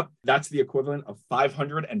looked it up. That's the equivalent of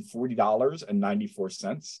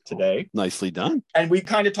 $540.94 today. Nicely done. And we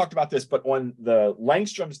kind of talked about this, but on the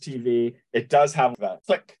Langstrom's TV, it does have the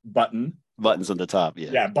click button. Buttons on the top.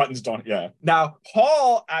 Yeah. Yeah, buttons don't. Yeah. Now,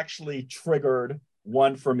 Paul actually triggered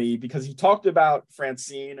one for me because he talked about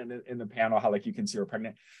Francine and in the panel how like you can see her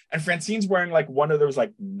pregnant, and Francine's wearing like one of those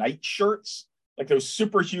like night shirts, like those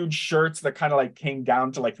super huge shirts that kind of like came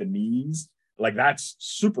down to like the knees. Like that's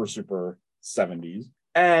super 70s.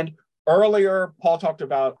 And earlier, Paul talked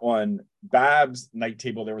about on Bab's night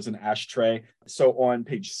table there was an ashtray. So on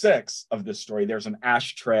page 6 of this story, there's an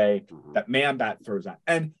ashtray that Man Bat throws at,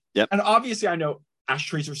 and obviously I know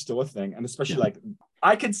ashtrays are still a thing, and especially like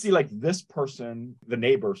I could see like this person, the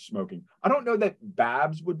neighbor, smoking. I don't know that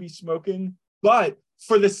Babs would be smoking, but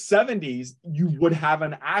for the 70s, you would have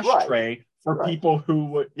an ashtray for people who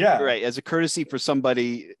would, Right. As a courtesy for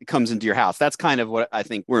somebody who comes into your house. That's kind of what I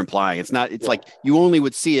think we're implying. It's like you only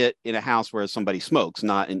would see it in a house where somebody smokes,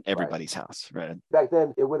 not in everybody's house. Right. Back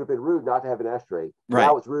then, it would have been rude not to have an ashtray. Right.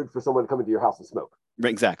 Now it's rude for someone to come into your house and smoke.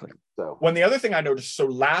 Exactly. So when the other thing I noticed, so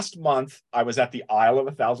last month I was at the Isle of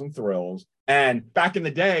a Thousand Thrills, and back in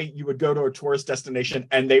the day, you would go to a tourist destination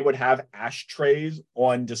and they would have ashtrays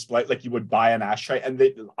on display. Like you would buy an ashtray, and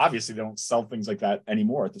they obviously they don't sell things like that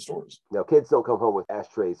anymore at the stores. now kids don't come home with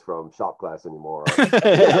ashtrays from shop class anymore. Is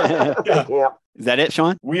They can't. that it,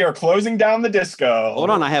 Sean? We are closing down the disco. Hold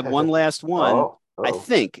on. I have one last one. Oh. I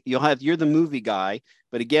think you're the movie guy,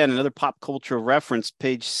 but again, another pop culture reference,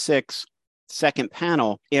 page 6, second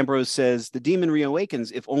panel. Ambrose says, "The demon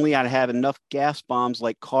reawakens if only I'd have enough gas bombs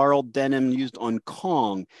like Carl Denham used on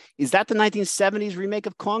Kong." Is that the 1970s remake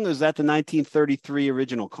of Kong, or is that the 1933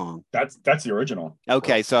 original Kong? That's the original.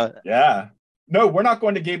 Okay, so Yeah. No, we're not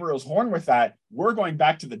going to Gabriel's Horn with that. We're going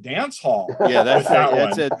back to the dance hall. yeah, that's with that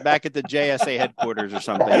that's one. it. Back at the JSA headquarters or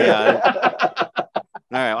something. Yeah.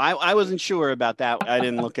 All right. I wasn't sure about that. I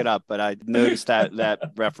didn't look it up, but I noticed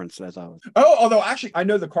that reference as I was. Oh, although actually, I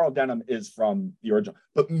know the Carl Denham is from the original,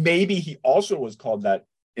 but maybe he also was called that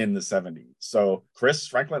in the 70s. So, Chris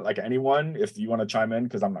Franklin, like anyone, if you want to chime in,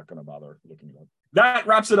 because I'm not going to bother looking it up. That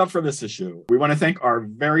wraps it up for this issue. We want to thank our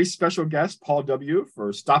very special guest, Paul W.,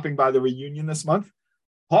 for stopping by the reunion this month.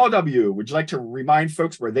 Paul W., would you like to remind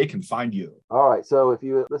folks where they can find you? All right. So if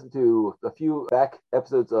you listen to a few back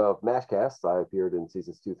episodes of MASHcast, I appeared in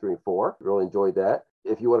seasons 2, 3, and 4. Really enjoyed that.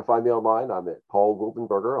 If you want to find me online, I'm at Paul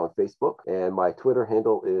Wildenberger on Facebook, and my Twitter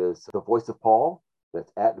handle is The Voice of Paul.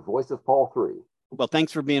 That's at Voice of Paul 3. Well,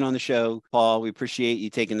 thanks for being on the show, Paul. We appreciate you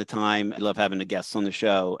taking the time. I love having the guests on the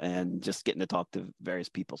show and just getting to talk to various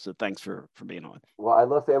people. So thanks for being on. Well, I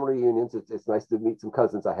love family reunions. It's nice to meet some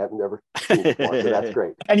cousins I haven't ever seen before, so that's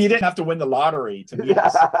great. And you didn't have to win the lottery to meet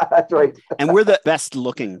us. That's right. And we're the best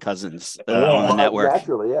looking cousins on the network.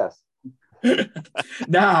 Naturally, yes.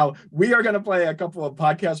 Now, we are going to play a couple of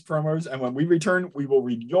podcast promos, and when we return, we will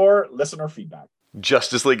read your listener feedback.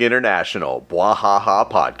 Justice League International,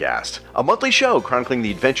 Bwahaha Podcast, a monthly show chronicling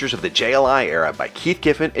the adventures of the JLI era by Keith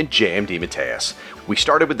Giffen and J.M. DeMatteis. We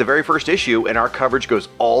started with the very first issue, and our coverage goes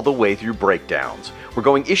all the way through breakdowns. We're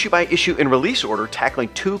going issue by issue in release order, tackling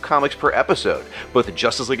 2 comics per episode, both a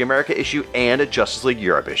Justice League America issue and a Justice League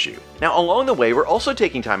Europe issue. Now, along the way, we're also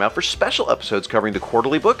taking time out for special episodes covering the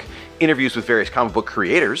quarterly book, interviews with various comic book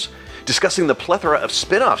creators, discussing the plethora of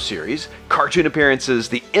spin-off series, cartoon appearances,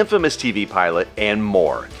 the infamous TV pilot, and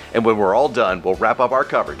more. And when we're all done, we'll wrap up our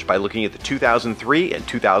coverage by looking at the 2003 and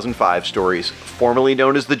 2005 stories formerly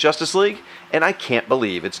known as the Justice League, and I can't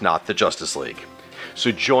believe it's not the Justice League.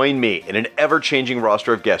 So join me in an ever-changing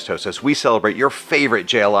roster of guest hosts as we celebrate your favorite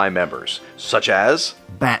JLI members, such as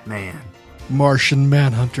Batman, Martian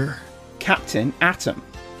Manhunter, Captain Atom,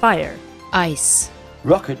 Fire, Ice,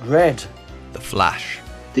 Rocket Red, The Flash,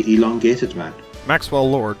 The Elongated Man, Maxwell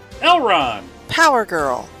Lord, Elron, Power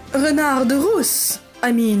Girl, Renard Rousse,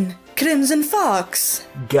 Crimson Fox,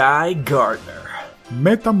 Guy Gardner,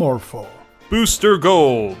 Metamorpho, Booster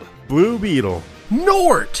Gold, Blue Beetle,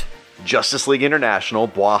 Nort. Justice League International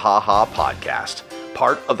Bwahaha Podcast,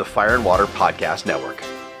 part of the Fire and Water Podcast Network.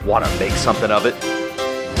 Want to make something of it?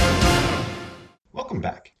 Welcome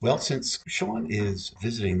back. Well, since Sean is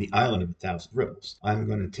visiting the Island of a Thousand Rivers, I'm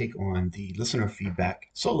going to take on the listener feedback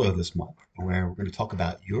solo this month, where we're going to talk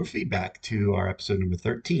about your feedback to our episode number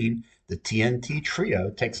 13, the TNT Trio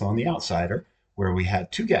Takes on the Outsider, where we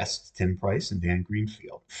had 2 guests, Tim Price and Dan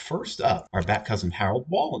Greenfield. First up, our Bat cousin Harold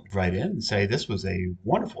Wallen write in and say this was a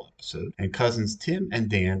wonderful episode, and cousins Tim and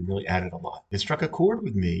Dan really added a lot. It struck a chord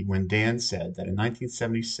with me when Dan said that in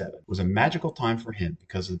 1977 was a magical time for him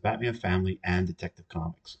because of the Batman family and Detective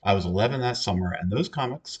Comics. I was 11 that summer, and those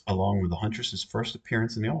comics, along with the Huntress's first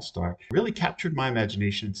appearance in the All-Star, really captured my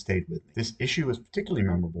imagination and stayed with me. This issue was particularly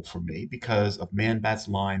memorable for me because of Man-Bat's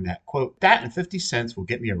line that, quote, "That and 50 cents will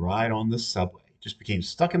get me a ride on the subway," just became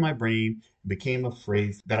stuck in my brain and became a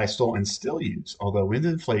phrase that I still and still use, although with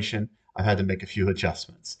inflation, I've had to make a few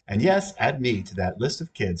adjustments. And yes, add me to that list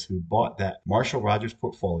of kids who bought that Marshall Rogers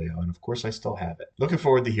portfolio, and of course I still have it. Looking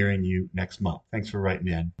forward to hearing you next month. Thanks for writing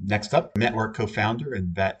in. Next up, Network co-founder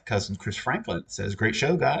and Bat cousin Chris Franklin says, "Great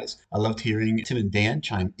show, guys. I loved hearing Tim and Dan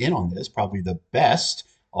chime in on this, probably the best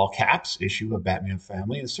all caps issue of Batman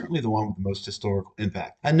Family, and certainly the one with the most historical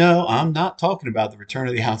impact. And no, I'm not talking about the Return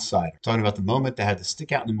of the Outsider. I'm talking about the moment that had to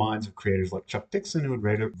stick out in the minds of creators like Chuck Dixon, who would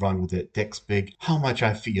later run with it, Dick's big "How Much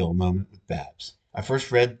I Feel" moment with Babs. I first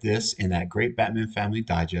read this in that great Batman Family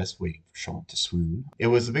Digest, waiting for Sean to swoon. It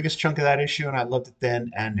was the biggest chunk of that issue, and I loved it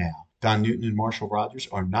then and now. Don Newton and Marshall Rogers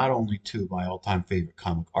are not only 2 of my all-time favorite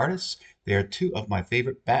comic artists, they are 2 of my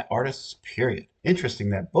favorite Bat artists, period. Interesting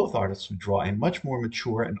that both artists would draw a much more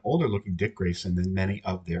mature and older-looking Dick Grayson than many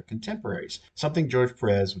of their contemporaries, something George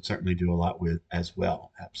Perez would certainly do a lot with as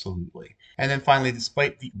well, absolutely. And then finally,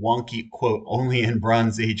 despite the wonky, quote, only in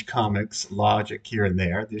Bronze Age comics logic here and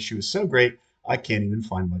there, the issue is so great, I can't even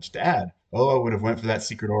find much to add. Oh, I would have went for that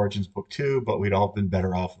Secret Origins book too, but we'd all been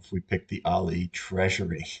better off if we picked the Ali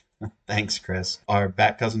Treasury. Thanks, Chris. Our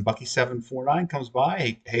Bat cousin Bucky749 comes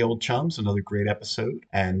by. Hey, old chums, another great episode.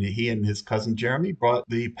 And he and his cousin Jeremy brought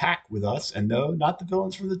the pack with us. And no, not the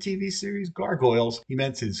villains from the TV series Gargoyles. He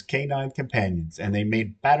meant his canine companions. And they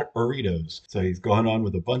made Bat-Oritos. So he's going on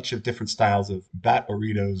with a bunch of different styles of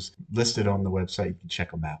Bat-Oritos listed on the website. You can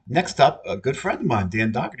check them out. Next up, a good friend of mine,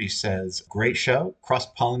 Dan Dougherty, says, "Great show,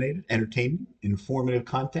 cross-pollinated, entertainment, informative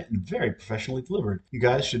content, and very professionally delivered. You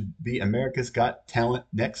guys should be America's Got Talent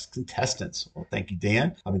next contestants." Well, thank you,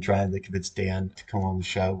 Dan. I've been trying to convince Dan to come on the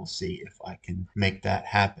show. We'll see if I can make that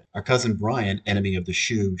happen. Our cousin Brian, enemy of the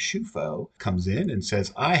shoe, Shufo, comes in and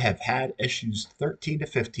says, "I have had issues 13 to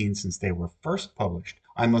 15 since they were first published.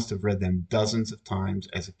 I must have read them dozens of times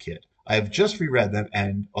as a kid. I have just reread them,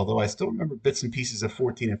 and although I still remember bits and pieces of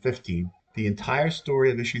 14 and 15, the entire story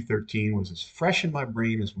of issue 13 was as fresh in my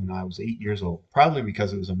brain as when I was 8 years old, probably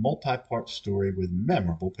because it was a multi-part story with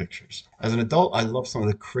memorable pictures. As an adult, I love some of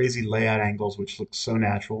the crazy layout angles which look so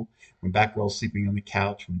natural. When Batgirl's sleeping on the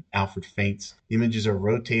couch, when Alfred faints, the images are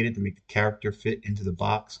rotated to make the character fit into the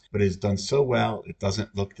box, but it is done so well it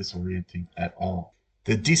doesn't look disorienting at all."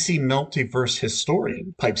 The DC Multiverse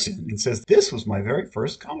historian pipes in and says, "This was my very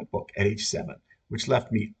first comic book at age 7. Which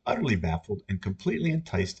left me utterly baffled and completely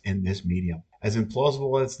enticed in this medium. As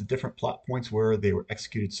implausible as the different plot points were, they were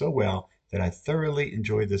executed so well that I thoroughly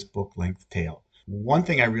enjoyed this book-length tale. One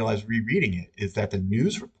thing I realized rereading it is that the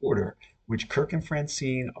news reporter which Kirk and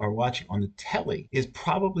Francine are watching on the telly, is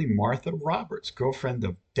probably Martha Roberts, girlfriend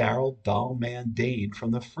of Daryl Dollman Dane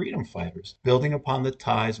from the Freedom Fighters, building upon the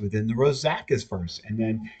ties within the Rosakas verse. And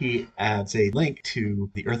then he adds a link to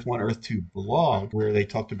the Earth 1, Earth 2 blog where they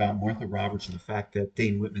talked about Martha Roberts and the fact that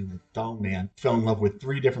Dane Whitman, the Dollman, fell in love with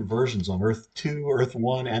 3 different versions on Earth 2, Earth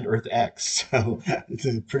 1, and Earth X. So it's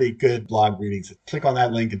a pretty good blog reading. So click on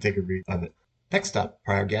that link and take a read of it. Next up,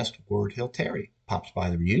 prior guest Ward Hill Terry pops by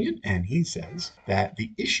the reunion, and he says that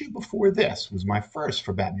the issue before this was my first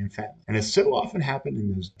for Batman Family. And as so often happened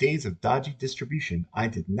in those days of dodgy distribution, I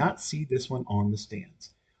did not see this one on the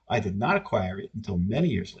stands. I did not acquire it until many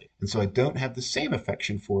years later, and so I don't have the same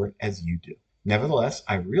affection for it as you do. Nevertheless,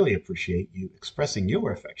 I really appreciate you expressing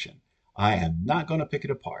your affection. I am not going to pick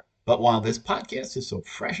it apart. But while this podcast is so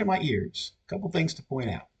fresh in my ears, a couple things to point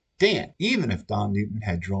out. Dan, even if Don Newton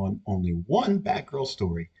had drawn only one Batgirl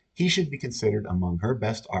story, he should be considered among her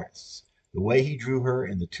best artists. The way he drew her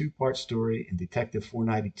in the 2-part story in Detective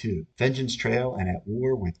 492, Vengeance Trail, and At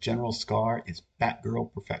War with General Scar is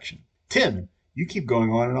Batgirl perfection. Tim, you keep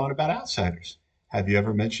going on and on about outsiders. Have you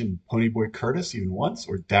ever mentioned Ponyboy Curtis even once,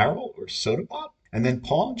 or Daryl, or Soda Pop? And then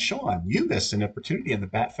Paul and Sean, you missed an opportunity in the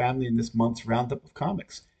Bat Family in this month's roundup of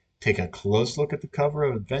comics. Take a close look at the cover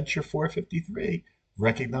of Adventure 453.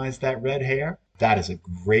 Recognize that red hair? That is a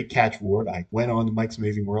great catch, Ward. I went on to Mike's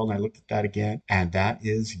Amazing World and I looked at that again, and that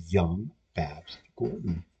is young Babs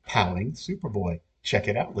Gordon, pouting Superboy. Check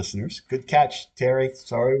it out, listeners. Good catch, Terry.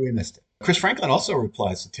 Sorry we missed it. Chris Franklin also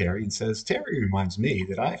replies to Terry and says, Terry reminds me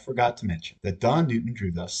that I forgot to mention that Don Newton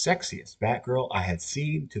drew the sexiest Batgirl I had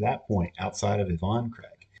seen to that point outside of Yvonne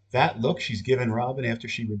Craig. That look she's given Robin after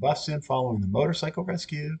she rebuffs him following the motorcycle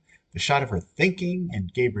rescue, the shot of her thinking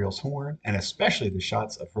and Gabriel's horn, and especially the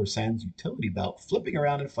shots of her sans utility belt flipping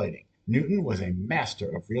around and fighting. Newton was a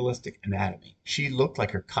master of realistic anatomy. She looked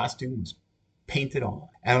like her costume was painted on.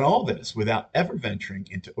 And all this without ever venturing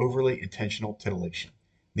into overly intentional titillation.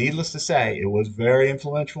 Needless to say, it was very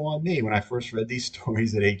influential on me when I first read these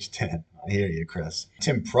stories at age 10. I hear you, Chris.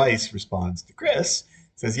 Tim Price responds to Chris,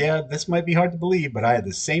 says, yeah, this might be hard to believe, but I had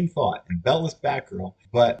the same thought in Beltless Batgirl,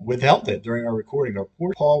 but withheld it during our recording. Our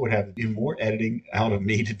poor Paul would have even more editing out of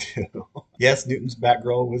me to do. Yes, Newton's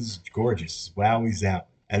Batgirl was gorgeous. Wow, he's out.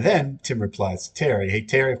 And then Tim replies to Terry, hey,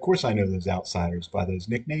 Terry, of course I know those outsiders by those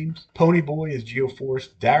nicknames. Ponyboy is Geoforce,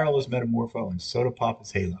 Daryl is Metamorpho, and Soda Pop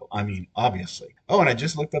is Halo. I mean, obviously. Oh, and I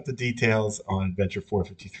just looked up the details on Adventure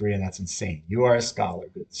 453, and that's insane. You are a scholar,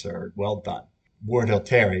 good sir. Well done. Ward Hill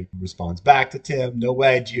Terry responds back to Tim, no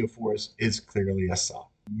way, Geoforce is clearly a song.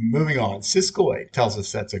 Moving on, Siskoid tells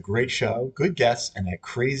us that's a great show, good guess, and that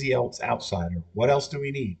crazy outsider. What else do we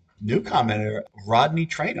need? New commenter Rodney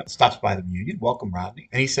Trainer stops by the reunion. Welcome, Rodney.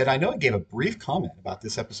 And he said, I know I gave a brief comment about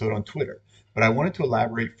this episode on Twitter, but I wanted to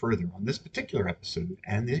elaborate further on this particular episode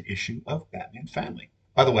and the issue of Batman Family.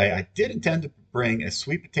 By the way, I did intend to bring a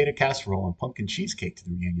sweet potato casserole and pumpkin cheesecake to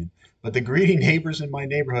the reunion, but the greedy neighbors in my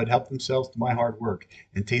neighborhood helped themselves to my hard work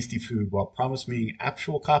and tasty food while promising me an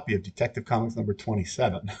actual copy of Detective Comics number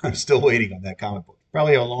 27. I'm still waiting on that comic book.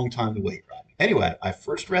 Probably a long time to wait, Rodney. Anyway, I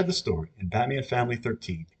first read the story in Batman Family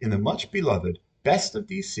 13 in the much beloved Best of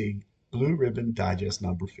DC Blue Ribbon Digest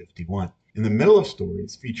number 51. In the middle of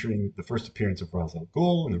stories featuring the first appearance of Ra's al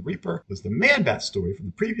Ghul and the Reaper was the Man-Bat story from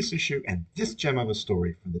the previous issue and this gem of a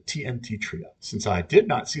story from the TMT trio. Since I did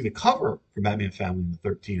not see the cover for Batman Family in the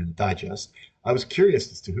 13 in the digest, I was curious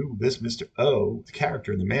as to who this Mr. O, the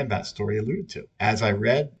character in the Man-Bat story, alluded to. As I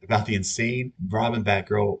read about the insane Robin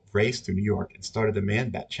Batgirl race through New York and started the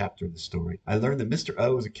Man-Bat chapter of the story, I learned that Mr.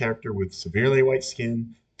 O is a character with severely white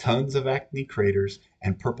skin, tons of acne craters,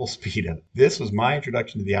 and purple Speedo. This was my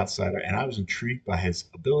introduction to the outsider, and I was intrigued by his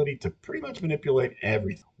ability to pretty much manipulate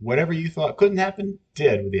everything. Whatever you thought couldn't happen,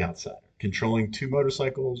 did with the outsider. Controlling 2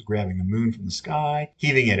 motorcycles, grabbing the moon from the sky,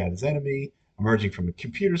 heaving it at his enemy, emerging from a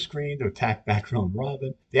computer screen to attack Batgirl and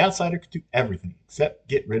Robin. The outsider could do everything except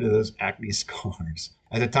get rid of those acne scars.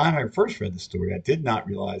 At the time I first read the story, I did not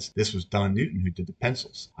realize this was Don Newton who did the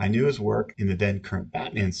pencils. I knew his work in the then current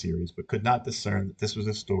Batman series, but could not discern that this was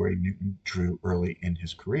a story Newton drew early in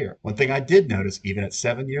his career. One thing I did notice, even at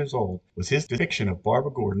 7 years old, was his depiction of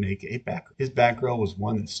Barbara Gordon, aka Batgirl. His Batgirl was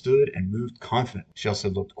one that stood and moved confidently. She also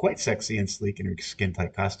looked quite sexy and sleek in her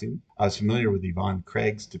skin-tight costume. I was familiar with Yvonne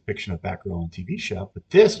Craig's depiction of Batgirl on TV show, but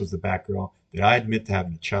this was the Batgirl that I admit to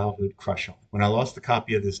having a childhood crush on. When I lost a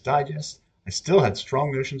copy of this digest, I still had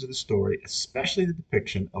strong notions of the story, especially the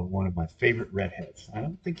depiction of one of my favorite redheads. I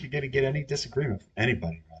don't think you're going to get any disagreement from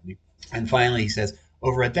anybody, Rodney. And finally, he says,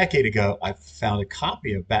 over a decade ago, I found a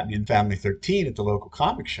copy of Batman Family 13 at the local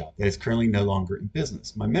comic shop that is currently no longer in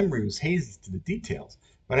business. My memory was hazy to the details,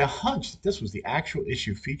 but I hunched that this was the actual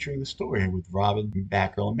issue featuring the story with Robin,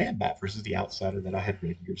 Batgirl, and Man-Bat versus the Outsider that I had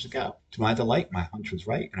read years ago. To my delight, my hunch was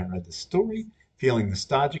right, and I read the story, feeling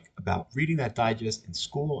nostalgic about reading that digest in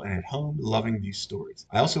school and at home, loving these stories.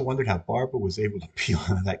 I also wondered how Barbara was able to peel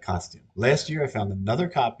out of that costume. Last year, I found another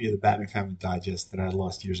copy of the Batman Family Digest that I had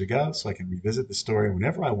lost years ago, so I can revisit the story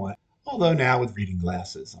whenever I want. Although now with reading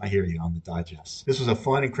glasses, I hear you on the digest. This was a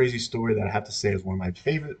fun and crazy story that I have to say is one of my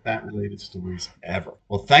favorite Bat-related stories ever.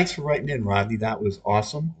 Well, thanks for writing in, Rodney. That was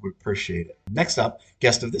awesome. We appreciate it. Next up,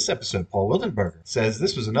 guest of this episode, Paul Wildenberger, says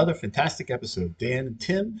this was another fantastic episode. Dan and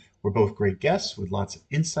Tim were both great guests with lots of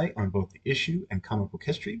insight on both the issue and comic book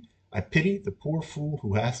history. I pity the poor fool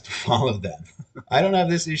who has to follow them. I don't have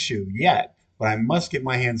this issue yet, but I must get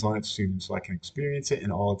my hands on it soon so I can experience it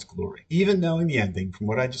in all its glory. Even knowing the ending, from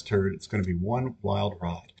what I just heard, it's going to be one wild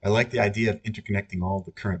ride. I like the idea of interconnecting all of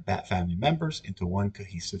the current Bat family members into one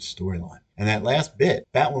cohesive storyline. And that last bit,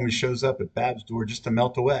 Batwoman shows up at Bab's door just to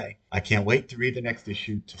melt away. I can't wait to read the next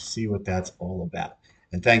issue to see what that's all about.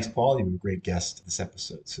 And thanks, Paul. You were a great guest this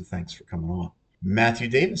episode, so thanks for coming on. Matthew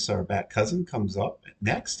Davis, our Bat cousin, comes up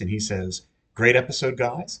next, and he says, great episode,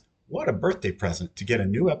 guys. What a birthday present to get a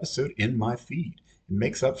new episode in my feed. It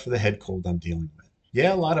makes up for the head cold I'm dealing with.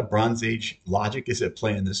 Yeah, a lot of Bronze Age logic is at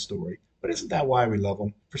play in this story, but isn't that why we love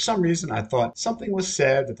them? For some reason, I thought something was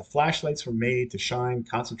said that the flashlights were made to shine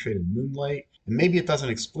concentrated moonlight, and maybe it doesn't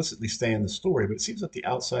explicitly stay in the story, but it seems that the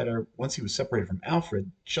Outsider, once he was separated from Alfred,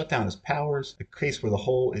 shut down his powers, a case where the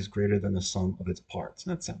whole is greater than the sum of its parts.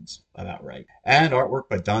 And that sounds about right. And artwork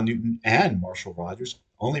by Don Newton and Marshall Rogers.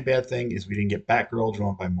 Only bad thing is we didn't get Batgirl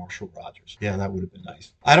drawn by Marshall Rogers. Yeah, that would have been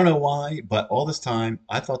nice. I don't know why, but all this time,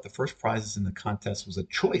 I thought the first prizes in the contest was a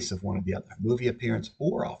choice of one or the other, movie appearance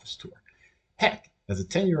or office tour. Heck, as a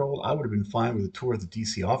 10-year-old, I would have been fine with a tour of the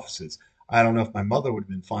DC offices. I don't know if my mother would have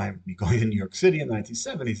been fine with me going to New York City in the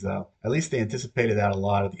 1970s, though. At least they anticipated that a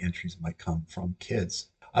lot of the entries might come from kids.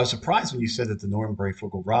 I was surprised when you said that the Norman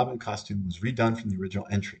Brayfogle Robin costume was redone from the original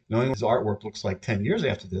entry. Knowing his artwork looks like 10 years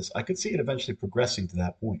after this, I could see it eventually progressing to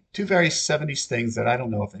that point. Two very 70s things that I don't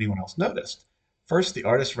know if anyone else noticed. First, the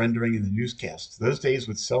artist rendering in the newscasts. Those days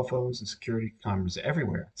with cell phones and security cameras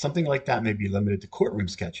everywhere, something like that may be limited to courtroom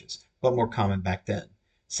sketches, but more common back then.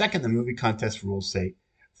 Second, the movie contest rules say,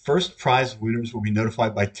 first prize winners will be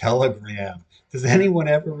notified by telegram. Does anyone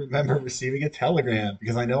ever remember receiving a telegram?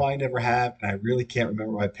 Because I know I never have, and I really can't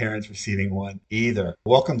remember my parents receiving one either.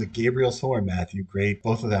 Welcome to Gabriel's Horn, Matthew. Great.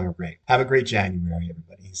 Both of them are great. Have a great January,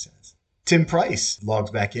 everybody, he says. Tim Price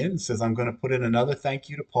logs back in and says, I'm going to put in another thank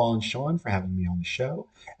you to Paul and Sean for having me on the show,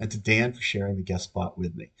 and to Dan for sharing the guest spot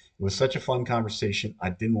with me. It was such a fun conversation.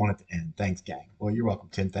 I didn't want it to end. Thanks, gang. Well, you're welcome,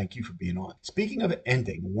 Tim. Thank you for being on. Speaking of it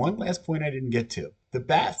ending, one last point I didn't get to. The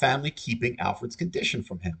Bat family keeping Alfred's condition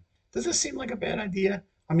from him. Does this seem like a bad idea?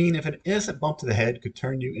 I mean, if an innocent bump to the head could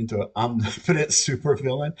turn you into an omnipotent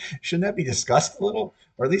supervillain, shouldn't that be discussed a little?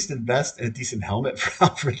 Or at least invest in a decent helmet for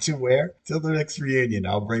Alfred to wear? Till the next reunion,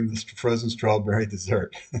 I'll bring the frozen strawberry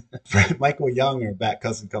dessert. Michael Young, our Bat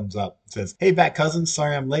cousin, comes up and says, hey, Bat cousin,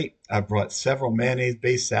 sorry I'm late. I brought several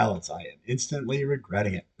mayonnaise-based salads. I am instantly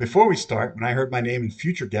regretting it. Before we start, when I heard my name and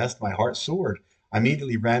future guest, my heart soared. I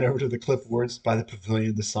immediately ran over to the clipboards by the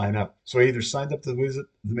pavilion to sign up. So I either signed up to visit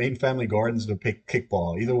the main family gardens or pick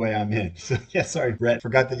kickball. Either way, I'm in. So yeah, sorry, Brett.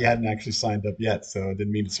 Forgot that you hadn't actually signed up yet, so I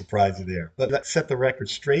didn't mean to surprise you there. But that set the record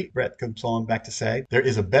straight. Brett comes on back to say, there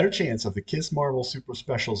is a better chance of the Kiss Marvel Super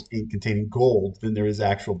Specials ink containing gold than there is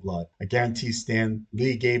actual blood. I guarantee Stan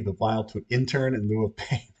Lee gave the vial to an intern in lieu of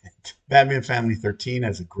payment. Batman Family 13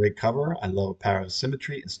 has a great cover. I love a power of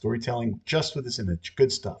symmetry and storytelling just with this image.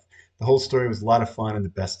 Good stuff. The whole story was a lot of fun and the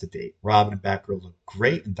best to date. Robin and Batgirl look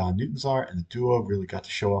great, and Don Newton's art, and the duo really got to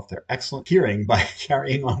show off their excellent hearing by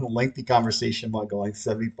carrying on a lengthy conversation while going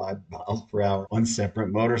 75 miles per hour on separate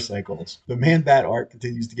motorcycles. The Man-Bat art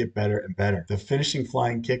continues to get better and better. The finishing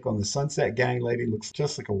flying kick on the Sunset Gang lady looks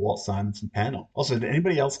just like a Walt Simonson panel. Also, did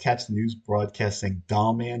anybody else catch the news broadcast saying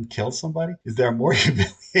Doll Man killed somebody? Is there a more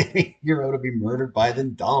humiliating hero to be murdered by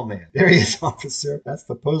than Doll Man? There he is, officer. That's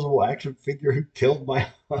the posable action figure who killed my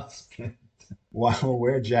husband. While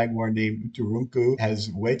aware Jaguar named Uturunku has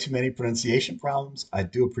way too many pronunciation problems, I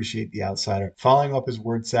do appreciate the Outsider following up his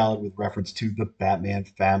word salad with reference to the Batman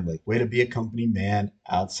family. Way to be a company man,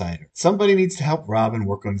 Outsider. Somebody needs to help Robin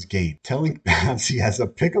work on his game. Telling Babs he has a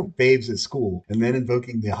pick of babes at school and then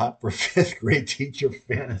invoking the hot for fifth grade teacher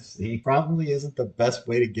fantasy probably isn't the best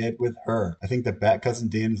way to get with her. I think that Bat Cousin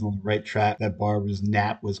Dan is on the right track, that Barbara's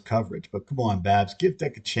nap was coverage. But come on, Babs, give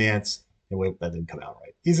Dick a chance. Wait, that didn't come out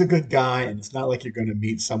right. He's a good guy, and it's not like you're going to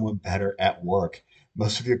meet someone better at work.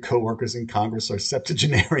 Most of your coworkers in Congress are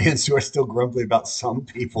septuagenarians who are still grumbling about some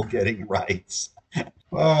people getting rights.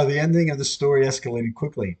 The ending of the story escalated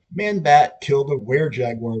quickly. Man-Bat killed a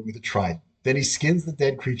were-jaguar with a trident. Then he skins the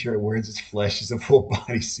dead creature and wears its flesh as a full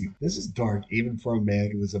bodysuit. This is dark, even for a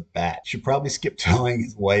man who is a bat. Should probably skip telling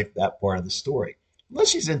his wife that part of the story. Unless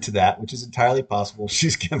she's into that, which is entirely possible,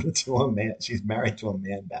 she's married to a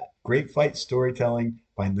man-bat. Great fight storytelling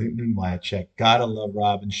by Newton and Wyacek. Gotta love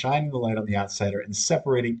Robin shining the light on the outsider and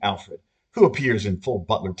separating Alfred, who appears in full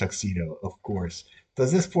butler tuxedo, of course.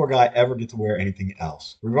 Does this poor guy ever get to wear anything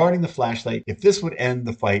else? Regarding the flashlight, if this would end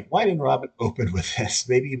the fight, why didn't Robin open with this?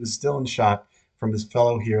 Maybe he was still in shock from his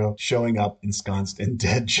fellow hero showing up ensconced in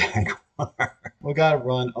dead jaguar. We gotta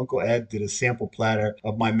run. Uncle Ed did a sample platter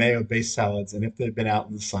of my mayo-based salads, and if they'd been out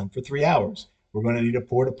in the sun for 3 hours, we're going to need a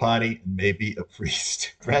porta potty and maybe a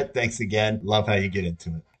priest. Brett, thanks again. Love how you get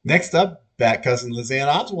into it. Next up, Bat cousin Lizanne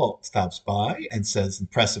Oswald stops by and says,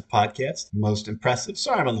 impressive podcast. Most impressive.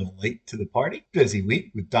 Sorry I'm a little late to the party. Busy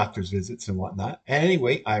week with doctor's visits and whatnot. And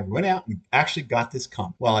anyway, I went out and actually got this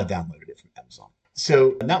comic. Well, I downloaded it from Amazon.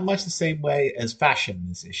 So not much the same way as fashion in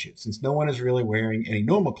this issue, since no one is really wearing any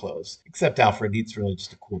normal clothes, except Alfred. He's really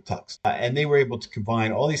just a cool tux. And they were able to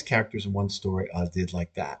combine all these characters in one story. I did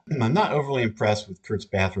like that. I'm not overly impressed with Kurt's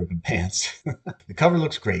bathrobe and pants. The cover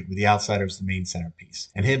looks great, with the outsider as the main centerpiece,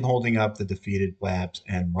 and him holding up the defeated Babs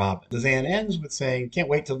and Robin. Lizanne ends with saying, can't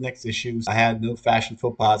wait till the next issues. I had no fashion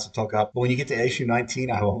faux pas to talk about, but when you get to issue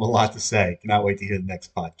 19, I have a lot to say. Cannot wait to hear the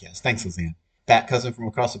next podcast. Thanks, Lizanne. Bat cousin from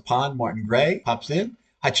across the pond, Martin Gray, pops in.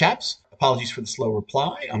 Hi, chaps. Apologies for the slow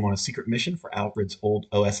reply. I'm on a secret mission for Alfred's old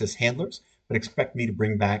OSS handlers, but expect me to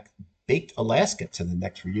bring back Baked Alaska to the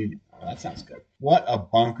next reunion. Oh, that sounds good. What a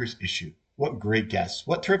bonkers issue. What great guests.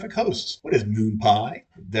 What terrific hosts. What is Moon Pie?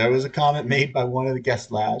 There was a comment made by one of the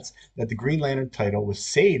guest lads that the Green Lantern title was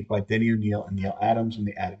saved by Denny O'Neil and Neil Adams when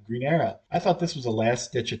they added Green Arrow. I thought this was a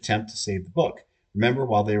last-ditch attempt to save the book. Remember,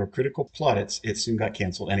 while they were critical plaudits, it soon got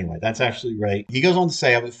canceled anyway. That's actually right. He goes on to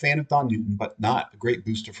say, I was a fan of Dawn Newton, but not a great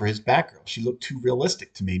booster for his Batgirl. She looked too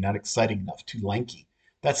realistic to me, not exciting enough, too lanky.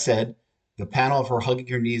 That said, the panel of her hugging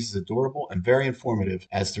her knees is adorable and very informative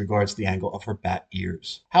as regards the angle of her bat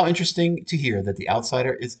ears. How interesting to hear that the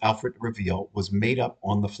outsider is Alfred reveal was made up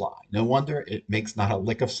on the fly. No wonder it makes not a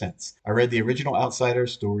lick of sense. I read the original outsider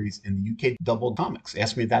stories in the UK Double Comics.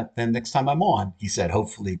 Ask me that then next time I'm on, he said,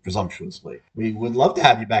 hopefully presumptuously. We would love to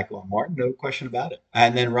have you back on, Martin, no question about it.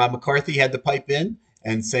 And then Rob McCarthy had to pipe in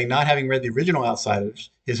and saying, not having read the original Outsiders,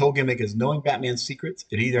 his whole gimmick is knowing Batman's secrets.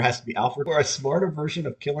 It either has to be Alfred or a smarter version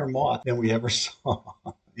of Killer Moth than we ever saw.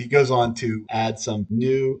 He goes on to add some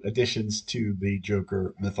new additions to the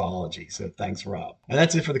Joker mythology. So thanks, Rob. And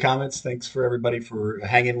that's it for the comments. Thanks for everybody for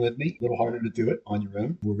hanging with me. A little harder to do it on your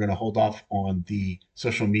own. We're going to hold off on the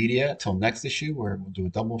social media till next issue where we'll do a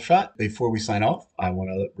double shot. Before we sign off, I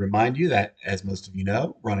want to remind you that, as most of you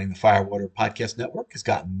know, running the Firewater Podcast Network has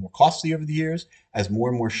gotten more costly over the years as more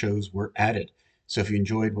and more shows were added. So if you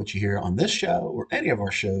enjoyed what you hear on this show or any of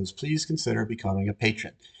our shows, please consider becoming a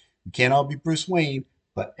patron. We can't all be Bruce Wayne,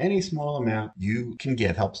 but any small amount you can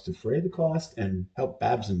give helps defray the cost and help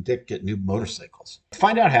Babs and Dick get new motorcycles. To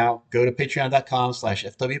find out how, go to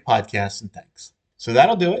patreon.com/FWPodcast, and thanks. So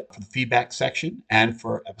that'll do it for the feedback section and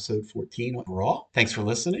for episode 14 overall. Thanks for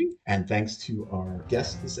listening, and thanks to our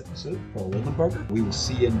guest this episode, Paul Wildenberger. We will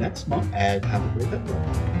see you next month, and have a great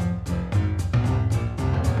episode.